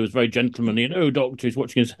master was very gentlemanly, and Doctor is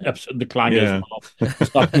watching his episode of The Clangers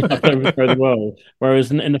stuff over the world. Whereas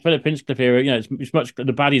in the Philip Hinchcliffe era, it's much the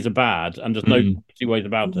baddies are bad, and there's no two ways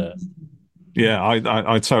about it. Yeah,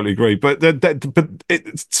 I totally agree. But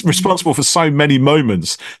it's responsible for so many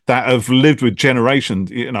moments that have lived with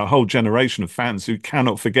a whole generation of fans who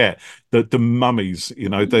cannot forget the mummies,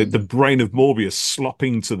 the brain of Morbius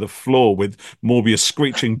slopping to the floor with Morbius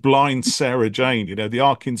screeching, blind Sarah Jane, the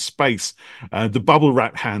Ark in space, the bubble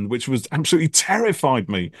wrap hand, which was absolutely terrified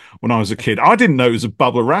me when I was a kid. I didn't know it was a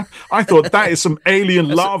bubble wrap. I thought that is some alien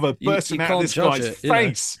lava bursting out of this guy's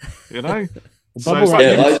face,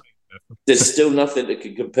 There's still nothing that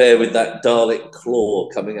can compare with that Dalek claw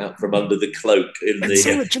coming out from under the cloak in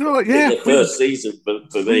the first season.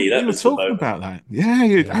 But for me, that was talking about that. Yeah,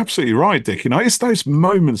 you're absolutely right, Dick. It's those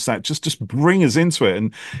moments that just bring us into it.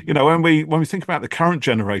 And when we think about the current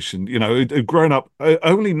generation, who've grown up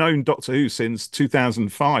only known Doctor Who since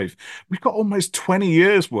 2005, we've got almost 20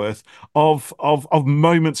 years worth of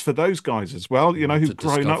moments for those guys as well. Who've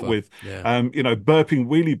grown up with burping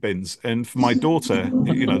wheelie bins, and for my daughter,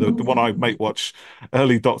 the one I make watch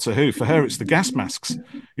early Doctor Who, for her it's the gas masks.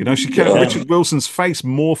 She kept Richard Wilson's face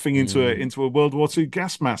morphing into a World War II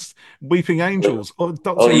gas mask, Weeping Angels.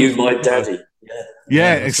 You my daddy.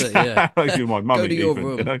 Yeah, exactly. You're my mummy. Go to your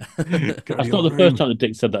room. That's not the first time that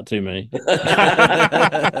Dick said that to me.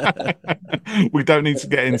 We don't need to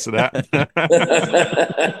get into that.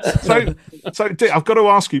 So Dick, I've got to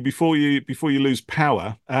ask you before you lose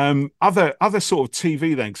power. Other sort of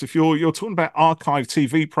TV then, because if you're talking about archive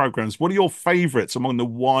TV programs, what are your favourites among the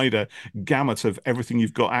wider gamut of everything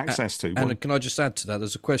you've got access to? And can I just add to that?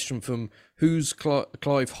 There's a question from who's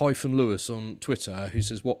Clive-Lewis on Twitter who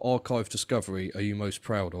says, "What archive discovery are you most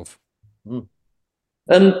proud of?"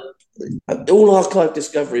 All archive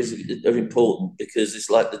discoveries are important because it's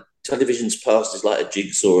like the television's past is like a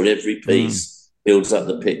jigsaw, and every piece builds up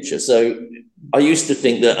the picture. So I used to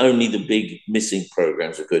think that only the big missing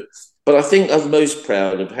programs are good, but I think I'm most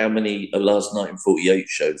proud of how many Last Night in 48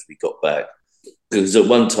 shows we got back, because at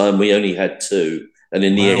one time we only had 2, and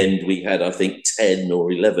in the end we had, I think, 10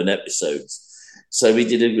 or 11 episodes. So we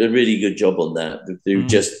did a really good job on that through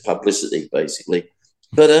just publicity, basically.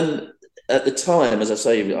 But at the time, as I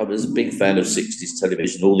say, I was a big fan of 60s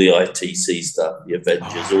television, all the ITC stuff, the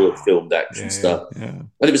Avengers, all the filmed action stuff. Yeah. And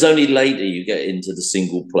it was only later you get into the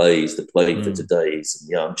single plays, the play for today's, and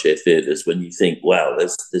the armchair theatres, when you think, wow,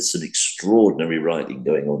 there's some extraordinary writing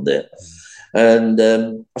going on there. And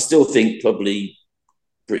I still think probably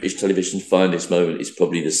British television's finest moment is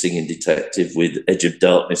probably The Singing Detective, with Edge of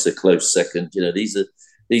Darkness a close second.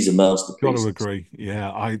 These are masterpieces. Got to agree.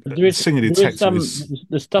 Yeah, Singing Detective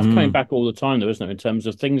there's stuff coming back all the time, though, isn't there? In terms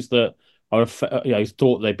of things that are,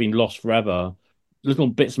 thought they've been lost forever. Little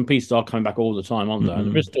bits and pieces are coming back all the time, aren't there?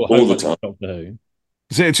 And there is still all the time. Doctor Who.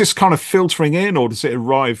 Is it just kind of filtering in, or does it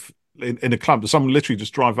arrive in a club? Does someone literally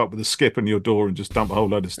just drive up with a skip on your door and just dump a whole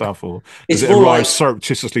load of stuff, or does it arrive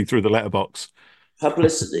surreptitiously through the letterbox?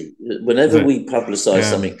 Publicity. Whenever we publicise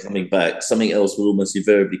something coming back, something else will almost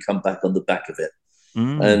invariably come back on the back of it.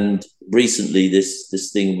 And recently,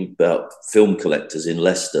 this thing about film collectors in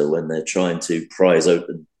Leicester, when they're trying to prize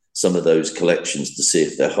open some of those collections to see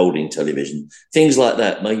if they're holding television, things like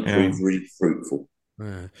that may prove really fruitful.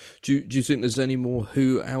 Yeah. Do you think there's any more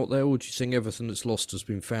Who out there, or do you think everything that's lost has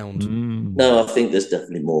been found? No, I think there's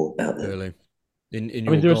definitely more out there. Really? In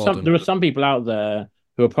your garden? There are some people out there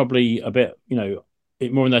who are probably a bit,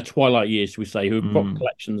 more in their twilight years, should we say, who have got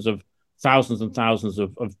collections of thousands and thousands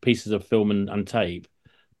of pieces of film and tape,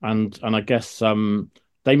 and I guess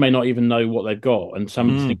they may not even know what they've got, and some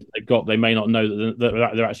of the things they've got, they may not know that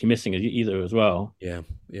they're actually missing either as well. Yeah,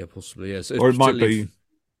 possibly, yes. Or it might be.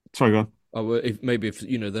 Sorry, go on. If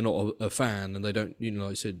they're not a fan and they don't,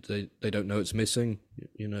 like I said, they don't know it's missing.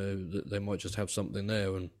 They might just have something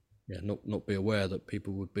there and not be aware that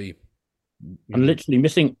people would be. And literally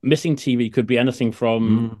missing TV could be anything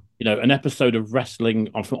from an episode of wrestling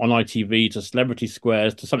on ITV to Celebrity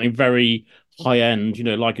Squares to something very high end,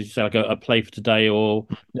 like, as you say, like a play for today, or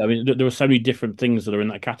there are so many different things that are in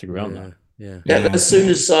that category, aren't there? Yeah. As soon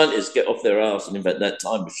as scientists get off their arse and invent that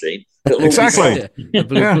time machine, exactly, the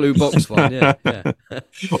blue box one,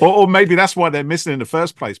 or maybe that's why they're missing in the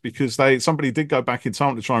first place, because somebody did go back in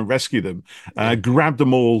time to try and rescue them, grab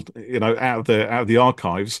them all, out of the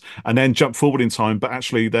archives, and then jump forward in time, but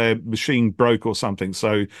actually their machine broke or something,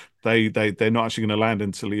 so they're not actually going to land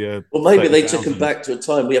until the year. Well, maybe they took them back to a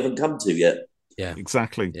time we haven't come to yet. Yeah,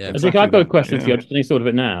 exactly. I think I've got a question for you. I'm just thinking sort of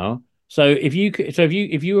it now. So if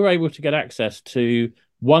you were able to get access to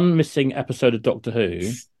one missing episode of Doctor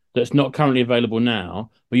Who that's not currently available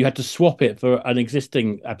now, but you had to swap it for an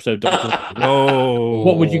existing episode of Doctor Who,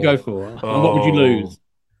 what would you go for? And what would you lose?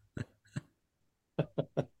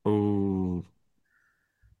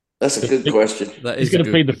 That's a good question. He's going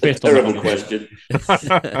to plead the fifth. Terrible question.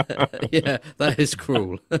 Yeah, that is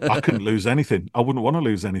cruel. I couldn't lose anything. I wouldn't want to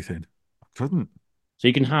lose anything. I couldn't. So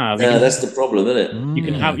you can have. That's the problem, isn't it?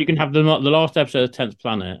 You can have the last episode of 10th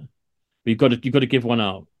Planet, but you've got to give one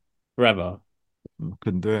up forever. I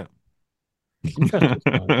couldn't do it.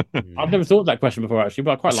 I've never thought of that question before, actually,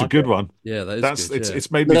 but I quite like it. It's a good one. Yeah, that's good. It's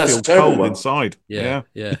made me feel cold inside. Yeah.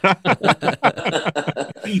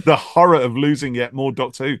 The horror of losing yet more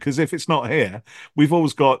Doctor Who, because if it's not here, we've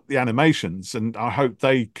always got the animations, and I hope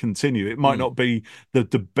they continue. It might not be the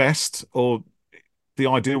best or the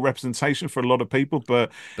ideal representation for a lot of people,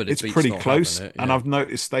 but it's pretty close. And I've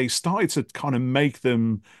noticed they started to kind of make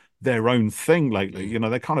them their own thing lately.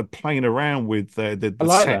 They're kind of playing around with the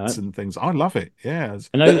sets and things. I love it. Yeah,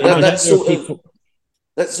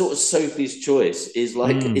 that sort of Sophie's Choice is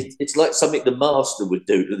like it's like something the Master would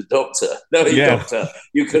do to the Doctor. No, Doctor,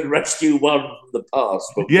 you can rescue one from the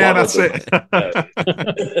past. But that's it.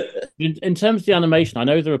 In terms of the animation, I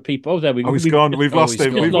know there are people. He's gone. We've lost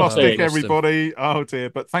him. We've lost Dick, everybody. Oh dear!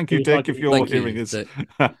 But thank you, Dick, if you're hearing us.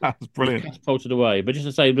 That's brilliant. Catapulted away. But just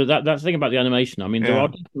to say, but that's the thing about the animation. I mean, there are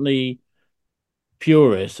definitely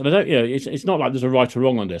purists, and I don't, it's not like there's a right or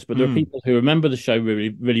wrong on this, but there are Mm. people who remember the show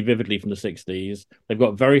really, really vividly from the 60s. They've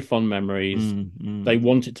got very fond memories. They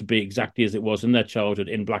want it to be exactly as it was in their childhood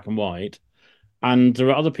in black and white. And there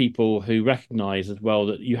are other people who recognize as well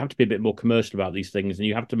that you have to be a bit more commercial about these things and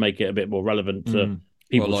you have to make it a bit more relevant to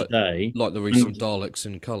people today. Like the recent Daleks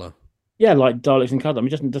in colour. Yeah, like Daleks in colour. I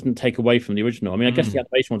mean, it doesn't take away from the original. I mean, I guess the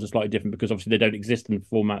animation ones are slightly different because obviously they don't exist in the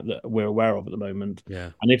format that we're aware of at the moment.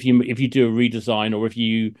 Yeah. And if you do a redesign or if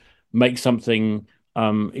you make something,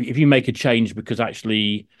 if you make a change because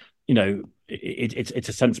actually, it's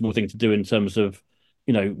a sensible thing to do in terms of,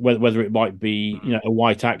 whether it might be, a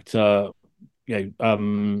white actor,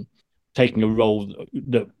 taking a role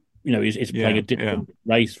that is playing a different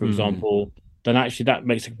race, for example, then actually that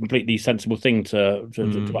makes a completely sensible thing to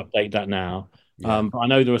update that now. Yeah. But I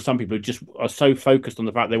know there are some people who just are so focused on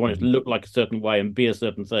the fact they want it to look like a certain way and be a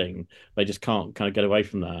certain thing, they just can't kind of get away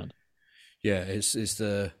from that. Yeah, it's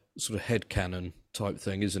the sort of headcanon type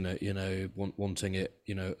thing, isn't it? Wanting it,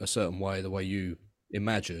 a certain way, the way you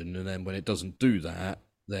imagine, and then when it doesn't do that,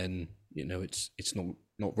 then it's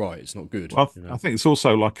not right. It's not good. Well, I think it's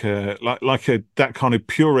also like a that kind of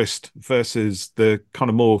purist versus the kind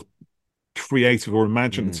of more creative or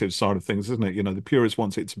imaginative side of things, isn't it? The purist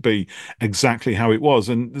wants it to be exactly how it was,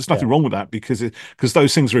 and there's nothing wrong with that because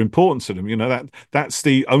those things are important to them. That's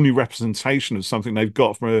the only representation of something they've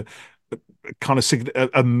got from a kind of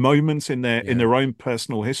a moment in their own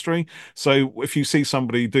personal history. So if you see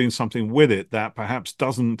somebody doing something with it that perhaps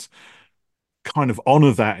doesn't kind of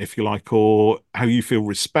honor that, if you like, or how you feel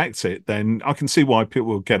respect it, then I can see why people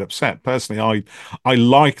will get upset. Personally, I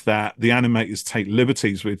like that the animators take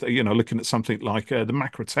liberties with, looking at something like the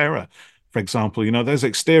Macra Terror, for example. Those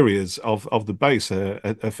exteriors of the base are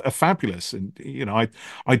fabulous, and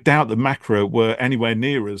I doubt the Macra were anywhere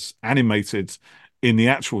near as animated in the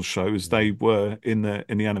actual show as they were in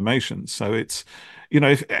the animation. So it's,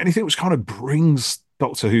 if anything which kind of brings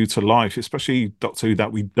Doctor Who to life, especially Doctor Who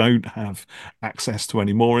that we don't have access to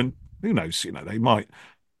anymore. And who knows, they might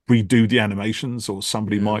redo the animations or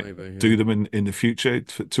somebody might do them in the future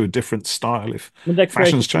to a different style if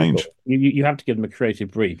fashions change. You have to give them a creative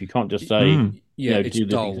brief. You can't just say, it's do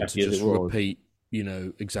dull exactly to just as repeat,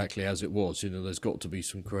 exactly as it was. There's got to be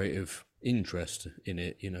some creative interest in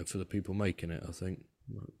it, for the people making it, I think,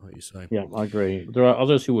 like you say. Yeah, I agree. There are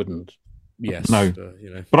others who wouldn't. Yes, no,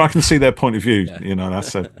 but I can see their point of view.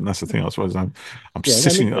 That's the thing. I suppose I'm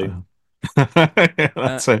sitting.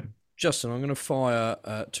 That's it. Justin, I'm going to fire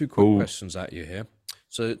two quick questions at you here.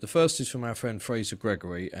 So the first is from our friend Fraser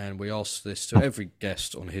Gregory, and we ask this to every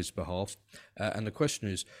guest on his behalf. And the question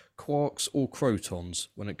is: quarks or crotons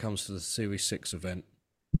when it comes to the Series 6 event?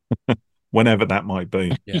 Whenever that might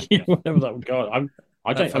be. Yeah, whenever that would go.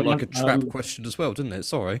 That felt like a trap question as well, didn't it?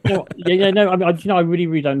 Sorry. No. I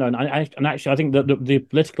really don't know. And actually, I think that the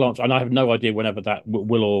political answer, and I have no idea whenever that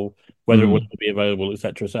will or whether it will be available,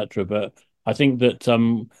 etc., etc. But I think that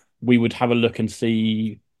we would have a look and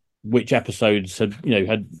see which episodes had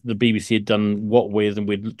the BBC had done what with, and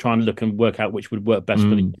we'd try and look and work out which would work best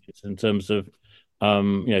for the in terms of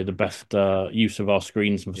the best use of our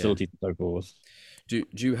screens and facilities and so forth. Do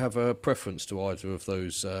you have a preference to either of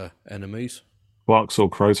those enemies? Quarks or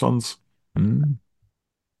crotons?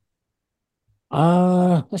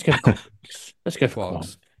 Let's go for quarks. Let's go for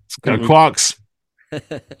quarks. Let's go quarks.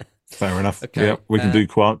 Fair enough. Okay. Yeah, we can do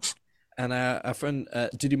quarks. And our friend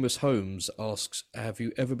Didymus Holmes asks, have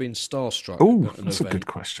you ever been starstruck? Oh, that's a good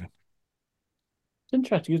question. It's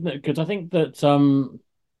interesting, isn't it? Because I think that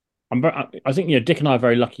I think Dick and I are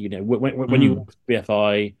very lucky. When you watch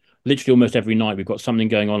BFI, literally almost every night we've got something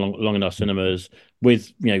going on along in our cinemas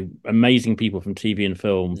with amazing people from TV and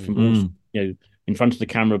film, from all, in front of the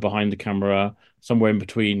camera, behind the camera, somewhere in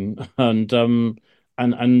between, and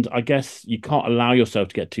I guess you can't allow yourself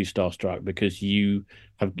to get too starstruck because you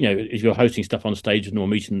have if you're hosting stuff on stage and or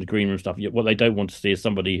meeting in the green room stuff, what they don't want to see is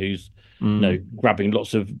somebody who's grabbing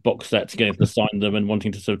lots of box sets, getting to sign them and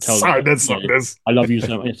wanting to sort of tell them I love you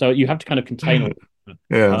so much. So you have to kind of contain all that.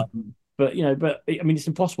 Yeah. But I mean, it's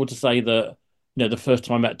impossible to say that the first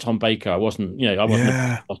time I met Tom Baker, I wasn't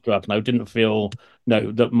starstruck, and I didn't feel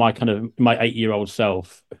that my 8-year-old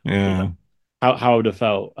self, how I would have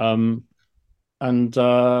felt. And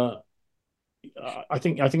I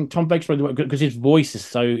think Tom Baker's really because his voice is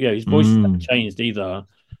so his voice hasn't changed either,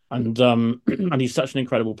 and and he's such an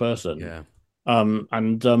incredible person.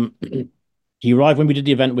 He arrived when we did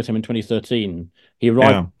the event with him in 2013. He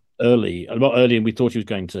arrived early, a lot earlier than we thought he was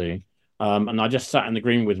going to. And I just sat in the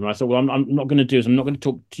green with him. I thought, well, I'm not going to do this. I'm not going to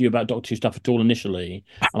talk to you about Doctor Who stuff at all initially.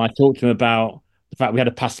 And I talked to him about the fact we had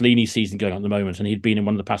a Pasolini season going on at the moment, and he'd been in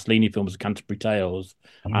one of the Pasolini films, Canterbury Tales,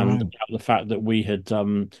 and the fact that we had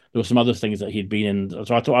there were some other things that he'd been in.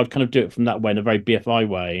 So I thought I'd kind of do it from that way, in a very BFI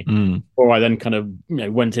way, or I then kind of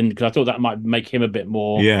went in because I thought that might make him a bit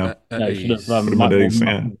more sort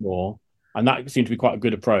of more, and that seemed to be quite a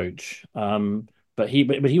good approach. But he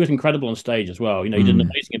was incredible on stage as well. He did an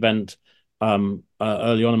amazing event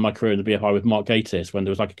early on in my career in the BFI with Mark Gatiss, when there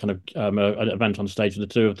was like a kind of an event on stage with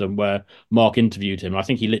the two of them where Mark interviewed him. I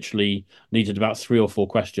think he literally needed about 3 or 4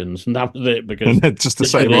 questions, and that was it, because just to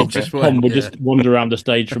say Tom would just wander around the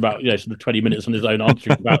stage for about sort of 20 minutes on his own,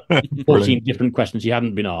 answering about 14 different questions he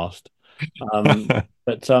hadn't been asked.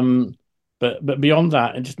 But beyond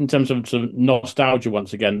that, and just in terms of sort of nostalgia,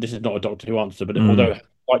 once again, this is not a Doctor Who answer, but although it has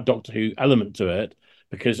quite Doctor Who element to it,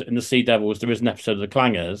 because in the Sea Devils there is an episode of the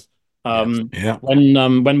Clangers. When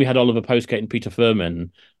we had Oliver Postgate and Peter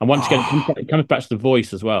Furman, and once again it comes back to the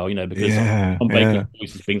voice as well, because Tom Baker's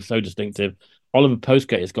voice is being so distinctive. Oliver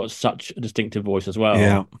Postgate has got such a distinctive voice as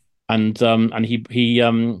well, and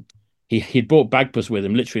he'd brought Bagpuss with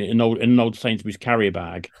him, literally in an old Sainsbury's carrier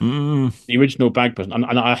bag, the original Bagpuss,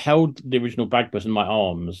 and I held the original Bagpuss in my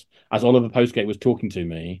arms as Oliver Postgate was talking to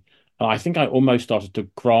me. I think I almost started to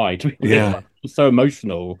cry. To be honest. It was so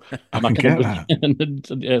emotional. I can get that.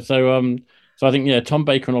 So I think Tom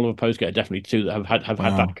Baker and Oliver Postgate are definitely two that have had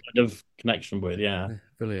that kind of connection with.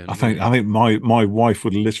 Brilliant. I think my wife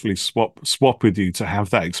would literally swap with you to have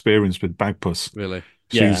that experience with Bagpuss. Really,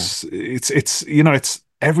 it's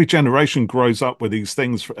every generation grows up with these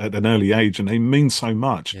things at an early age, and they mean so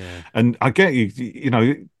much. And I get you,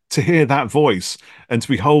 to hear that voice and to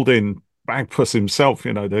be holding Bagpuss himself,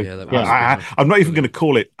 I'm not even going to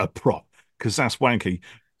call it a prop, because that's wanky.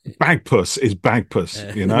 Bagpuss is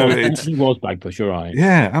Bagpuss, He was Bagpuss, you're right.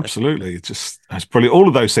 Yeah, absolutely. It's brilliant. All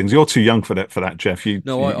of those things. You're too young for that, Jeff.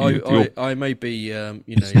 I may be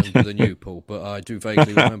younger than you, Paul, but I do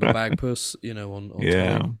vaguely remember Bagpuss. On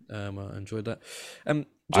I enjoyed that.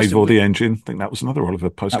 Ivor the Engine. I think that was another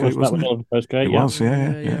Oliver Postgate, wasn't it? Oliver Postgate, it was, I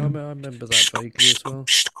remember that vaguely as well.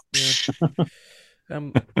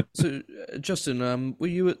 So, Justin, were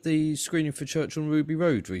you at the screening for Church on Ruby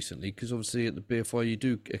Road recently? Because obviously at the BFI you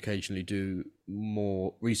do occasionally do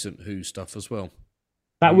more recent Who stuff as well.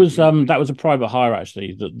 That was a private hire,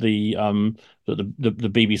 actually, that the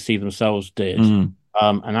BBC themselves did. And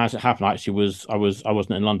as it happened, I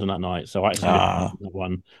wasn't in London that night, so I actually didn't that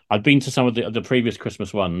one. I'd been to some of the previous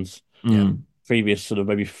Christmas ones, previous sort of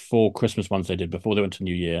maybe 4 Christmas ones they did before they went to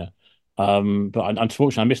New Year. But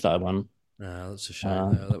unfortunately, I missed that one. That's a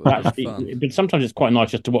shame. That would be fun. But sometimes it's quite nice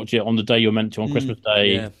just to watch it on the day you're meant to, on Christmas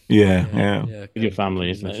Day. With your family,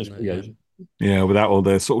 isn't it? Yeah, without all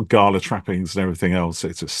the sort of gala trappings and everything else,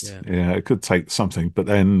 it's just it could take something. But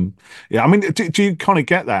then, I mean, do you kind of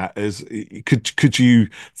get that as could you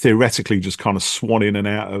theoretically just kind of swan in and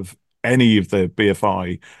out of any of the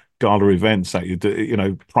BFI gala events that you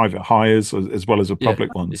do, private hires as well as the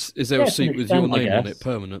public ones? Is there a seat with your name on it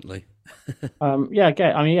permanently?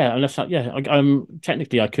 Unless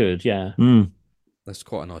technically I could, That's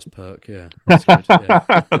quite a nice perk, That's good,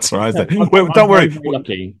 That's right. Well, don't worry. Very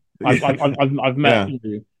lucky. I've met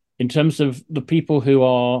in terms of the people who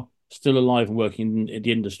are still alive and working in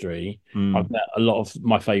the industry. I've met a lot of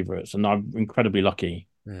my favourites, and I'm incredibly lucky.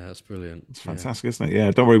 Yeah, that's brilliant. It's fantastic, isn't it?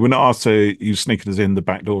 Yeah, don't worry. We're not asked to you sneaking us in the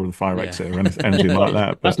back door of the fire exit or anything like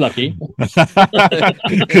that. But... That's lucky.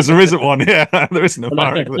 Because there isn't one. Yeah, there isn't a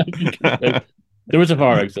fire exit. There is a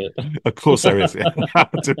fire exit. Of course there is. I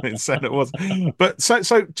didn't say it was. But so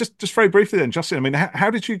just very briefly then, Justin, I mean,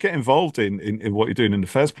 how did you get involved in what you're doing in the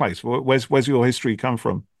first place? Where's your history come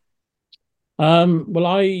from? When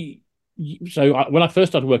I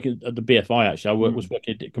first started working at the BFI, actually, I was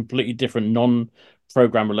working a completely different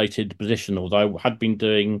non-program related position, although I had been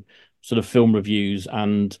doing sort of film reviews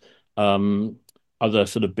and other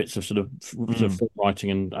sort of bits of sort of film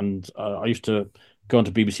writing, and I used to go on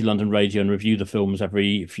to BBC London Radio and review the films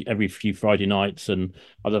every few Friday nights and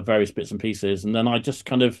other various bits and pieces. And then I just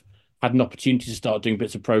kind of had an opportunity to start doing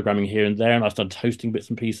bits of programming here and there, and I started hosting bits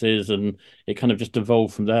and pieces, and it kind of just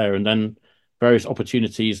evolved from there. And then various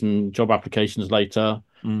opportunities and job applications later,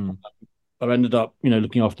 I ended up,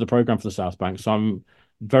 looking after the program for the South Bank. So I'm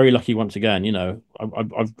very lucky once again.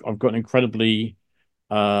 I've got an incredibly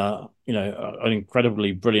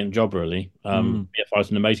brilliant job, really. BFI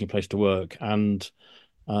is an amazing place to work, and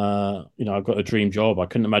I've got a dream job. I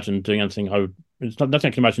couldn't imagine doing anything. It's not nothing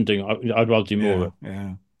I can imagine doing. I'd rather do more.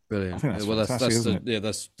 Yeah. Brilliant.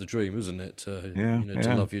 That's the dream, isn't it? To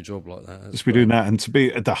love your job like that. Just be doing that and to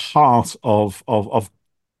be at the heart of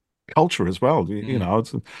culture as well.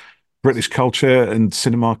 British culture and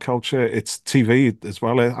cinema culture. It's TV as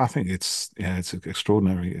well. I think it's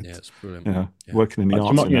extraordinary. It's brilliant. Working in the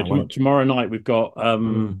arts in that way. Tomorrow night we've got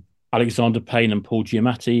Alexander Payne and Paul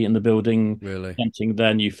Giamatti in the building, presenting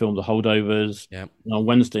their new film, The Holdovers. Yeah. And on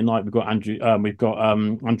Wednesday night we've got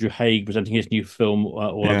Andrew Haigh presenting his new film,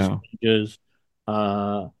 All Other Strangers.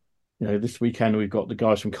 This weekend we've got the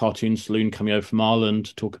guys from Cartoon Saloon coming over from Ireland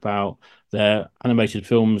to talk about their animated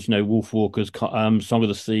films. Wolf Walkers, Song of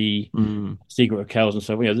the Sea, Secret of Kells, and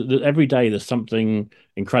so every day there's something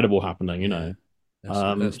incredible happening.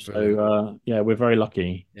 That's we're very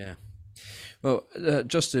lucky. Yeah. Well,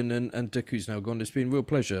 Justin and Dick, who's now gone, it's been a real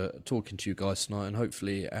pleasure talking to you guys tonight, and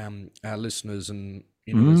hopefully our listeners and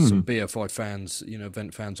there's some BFI fans,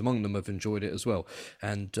 event fans among them, have enjoyed it as well.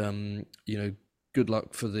 And good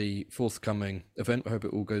luck for the forthcoming event. I hope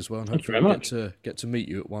it all goes well, and hopefully we'll get to meet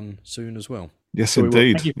you at one soon as well. Yes,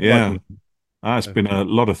 indeed. Yeah. It's been a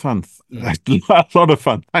lot of fun. A lot of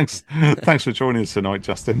fun. Thanks for joining us tonight,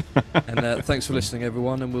 Justin. And thanks for listening,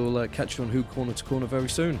 everyone, and we'll catch you on Who Corner to Corner very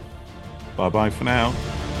soon. Bye-bye for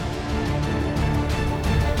now.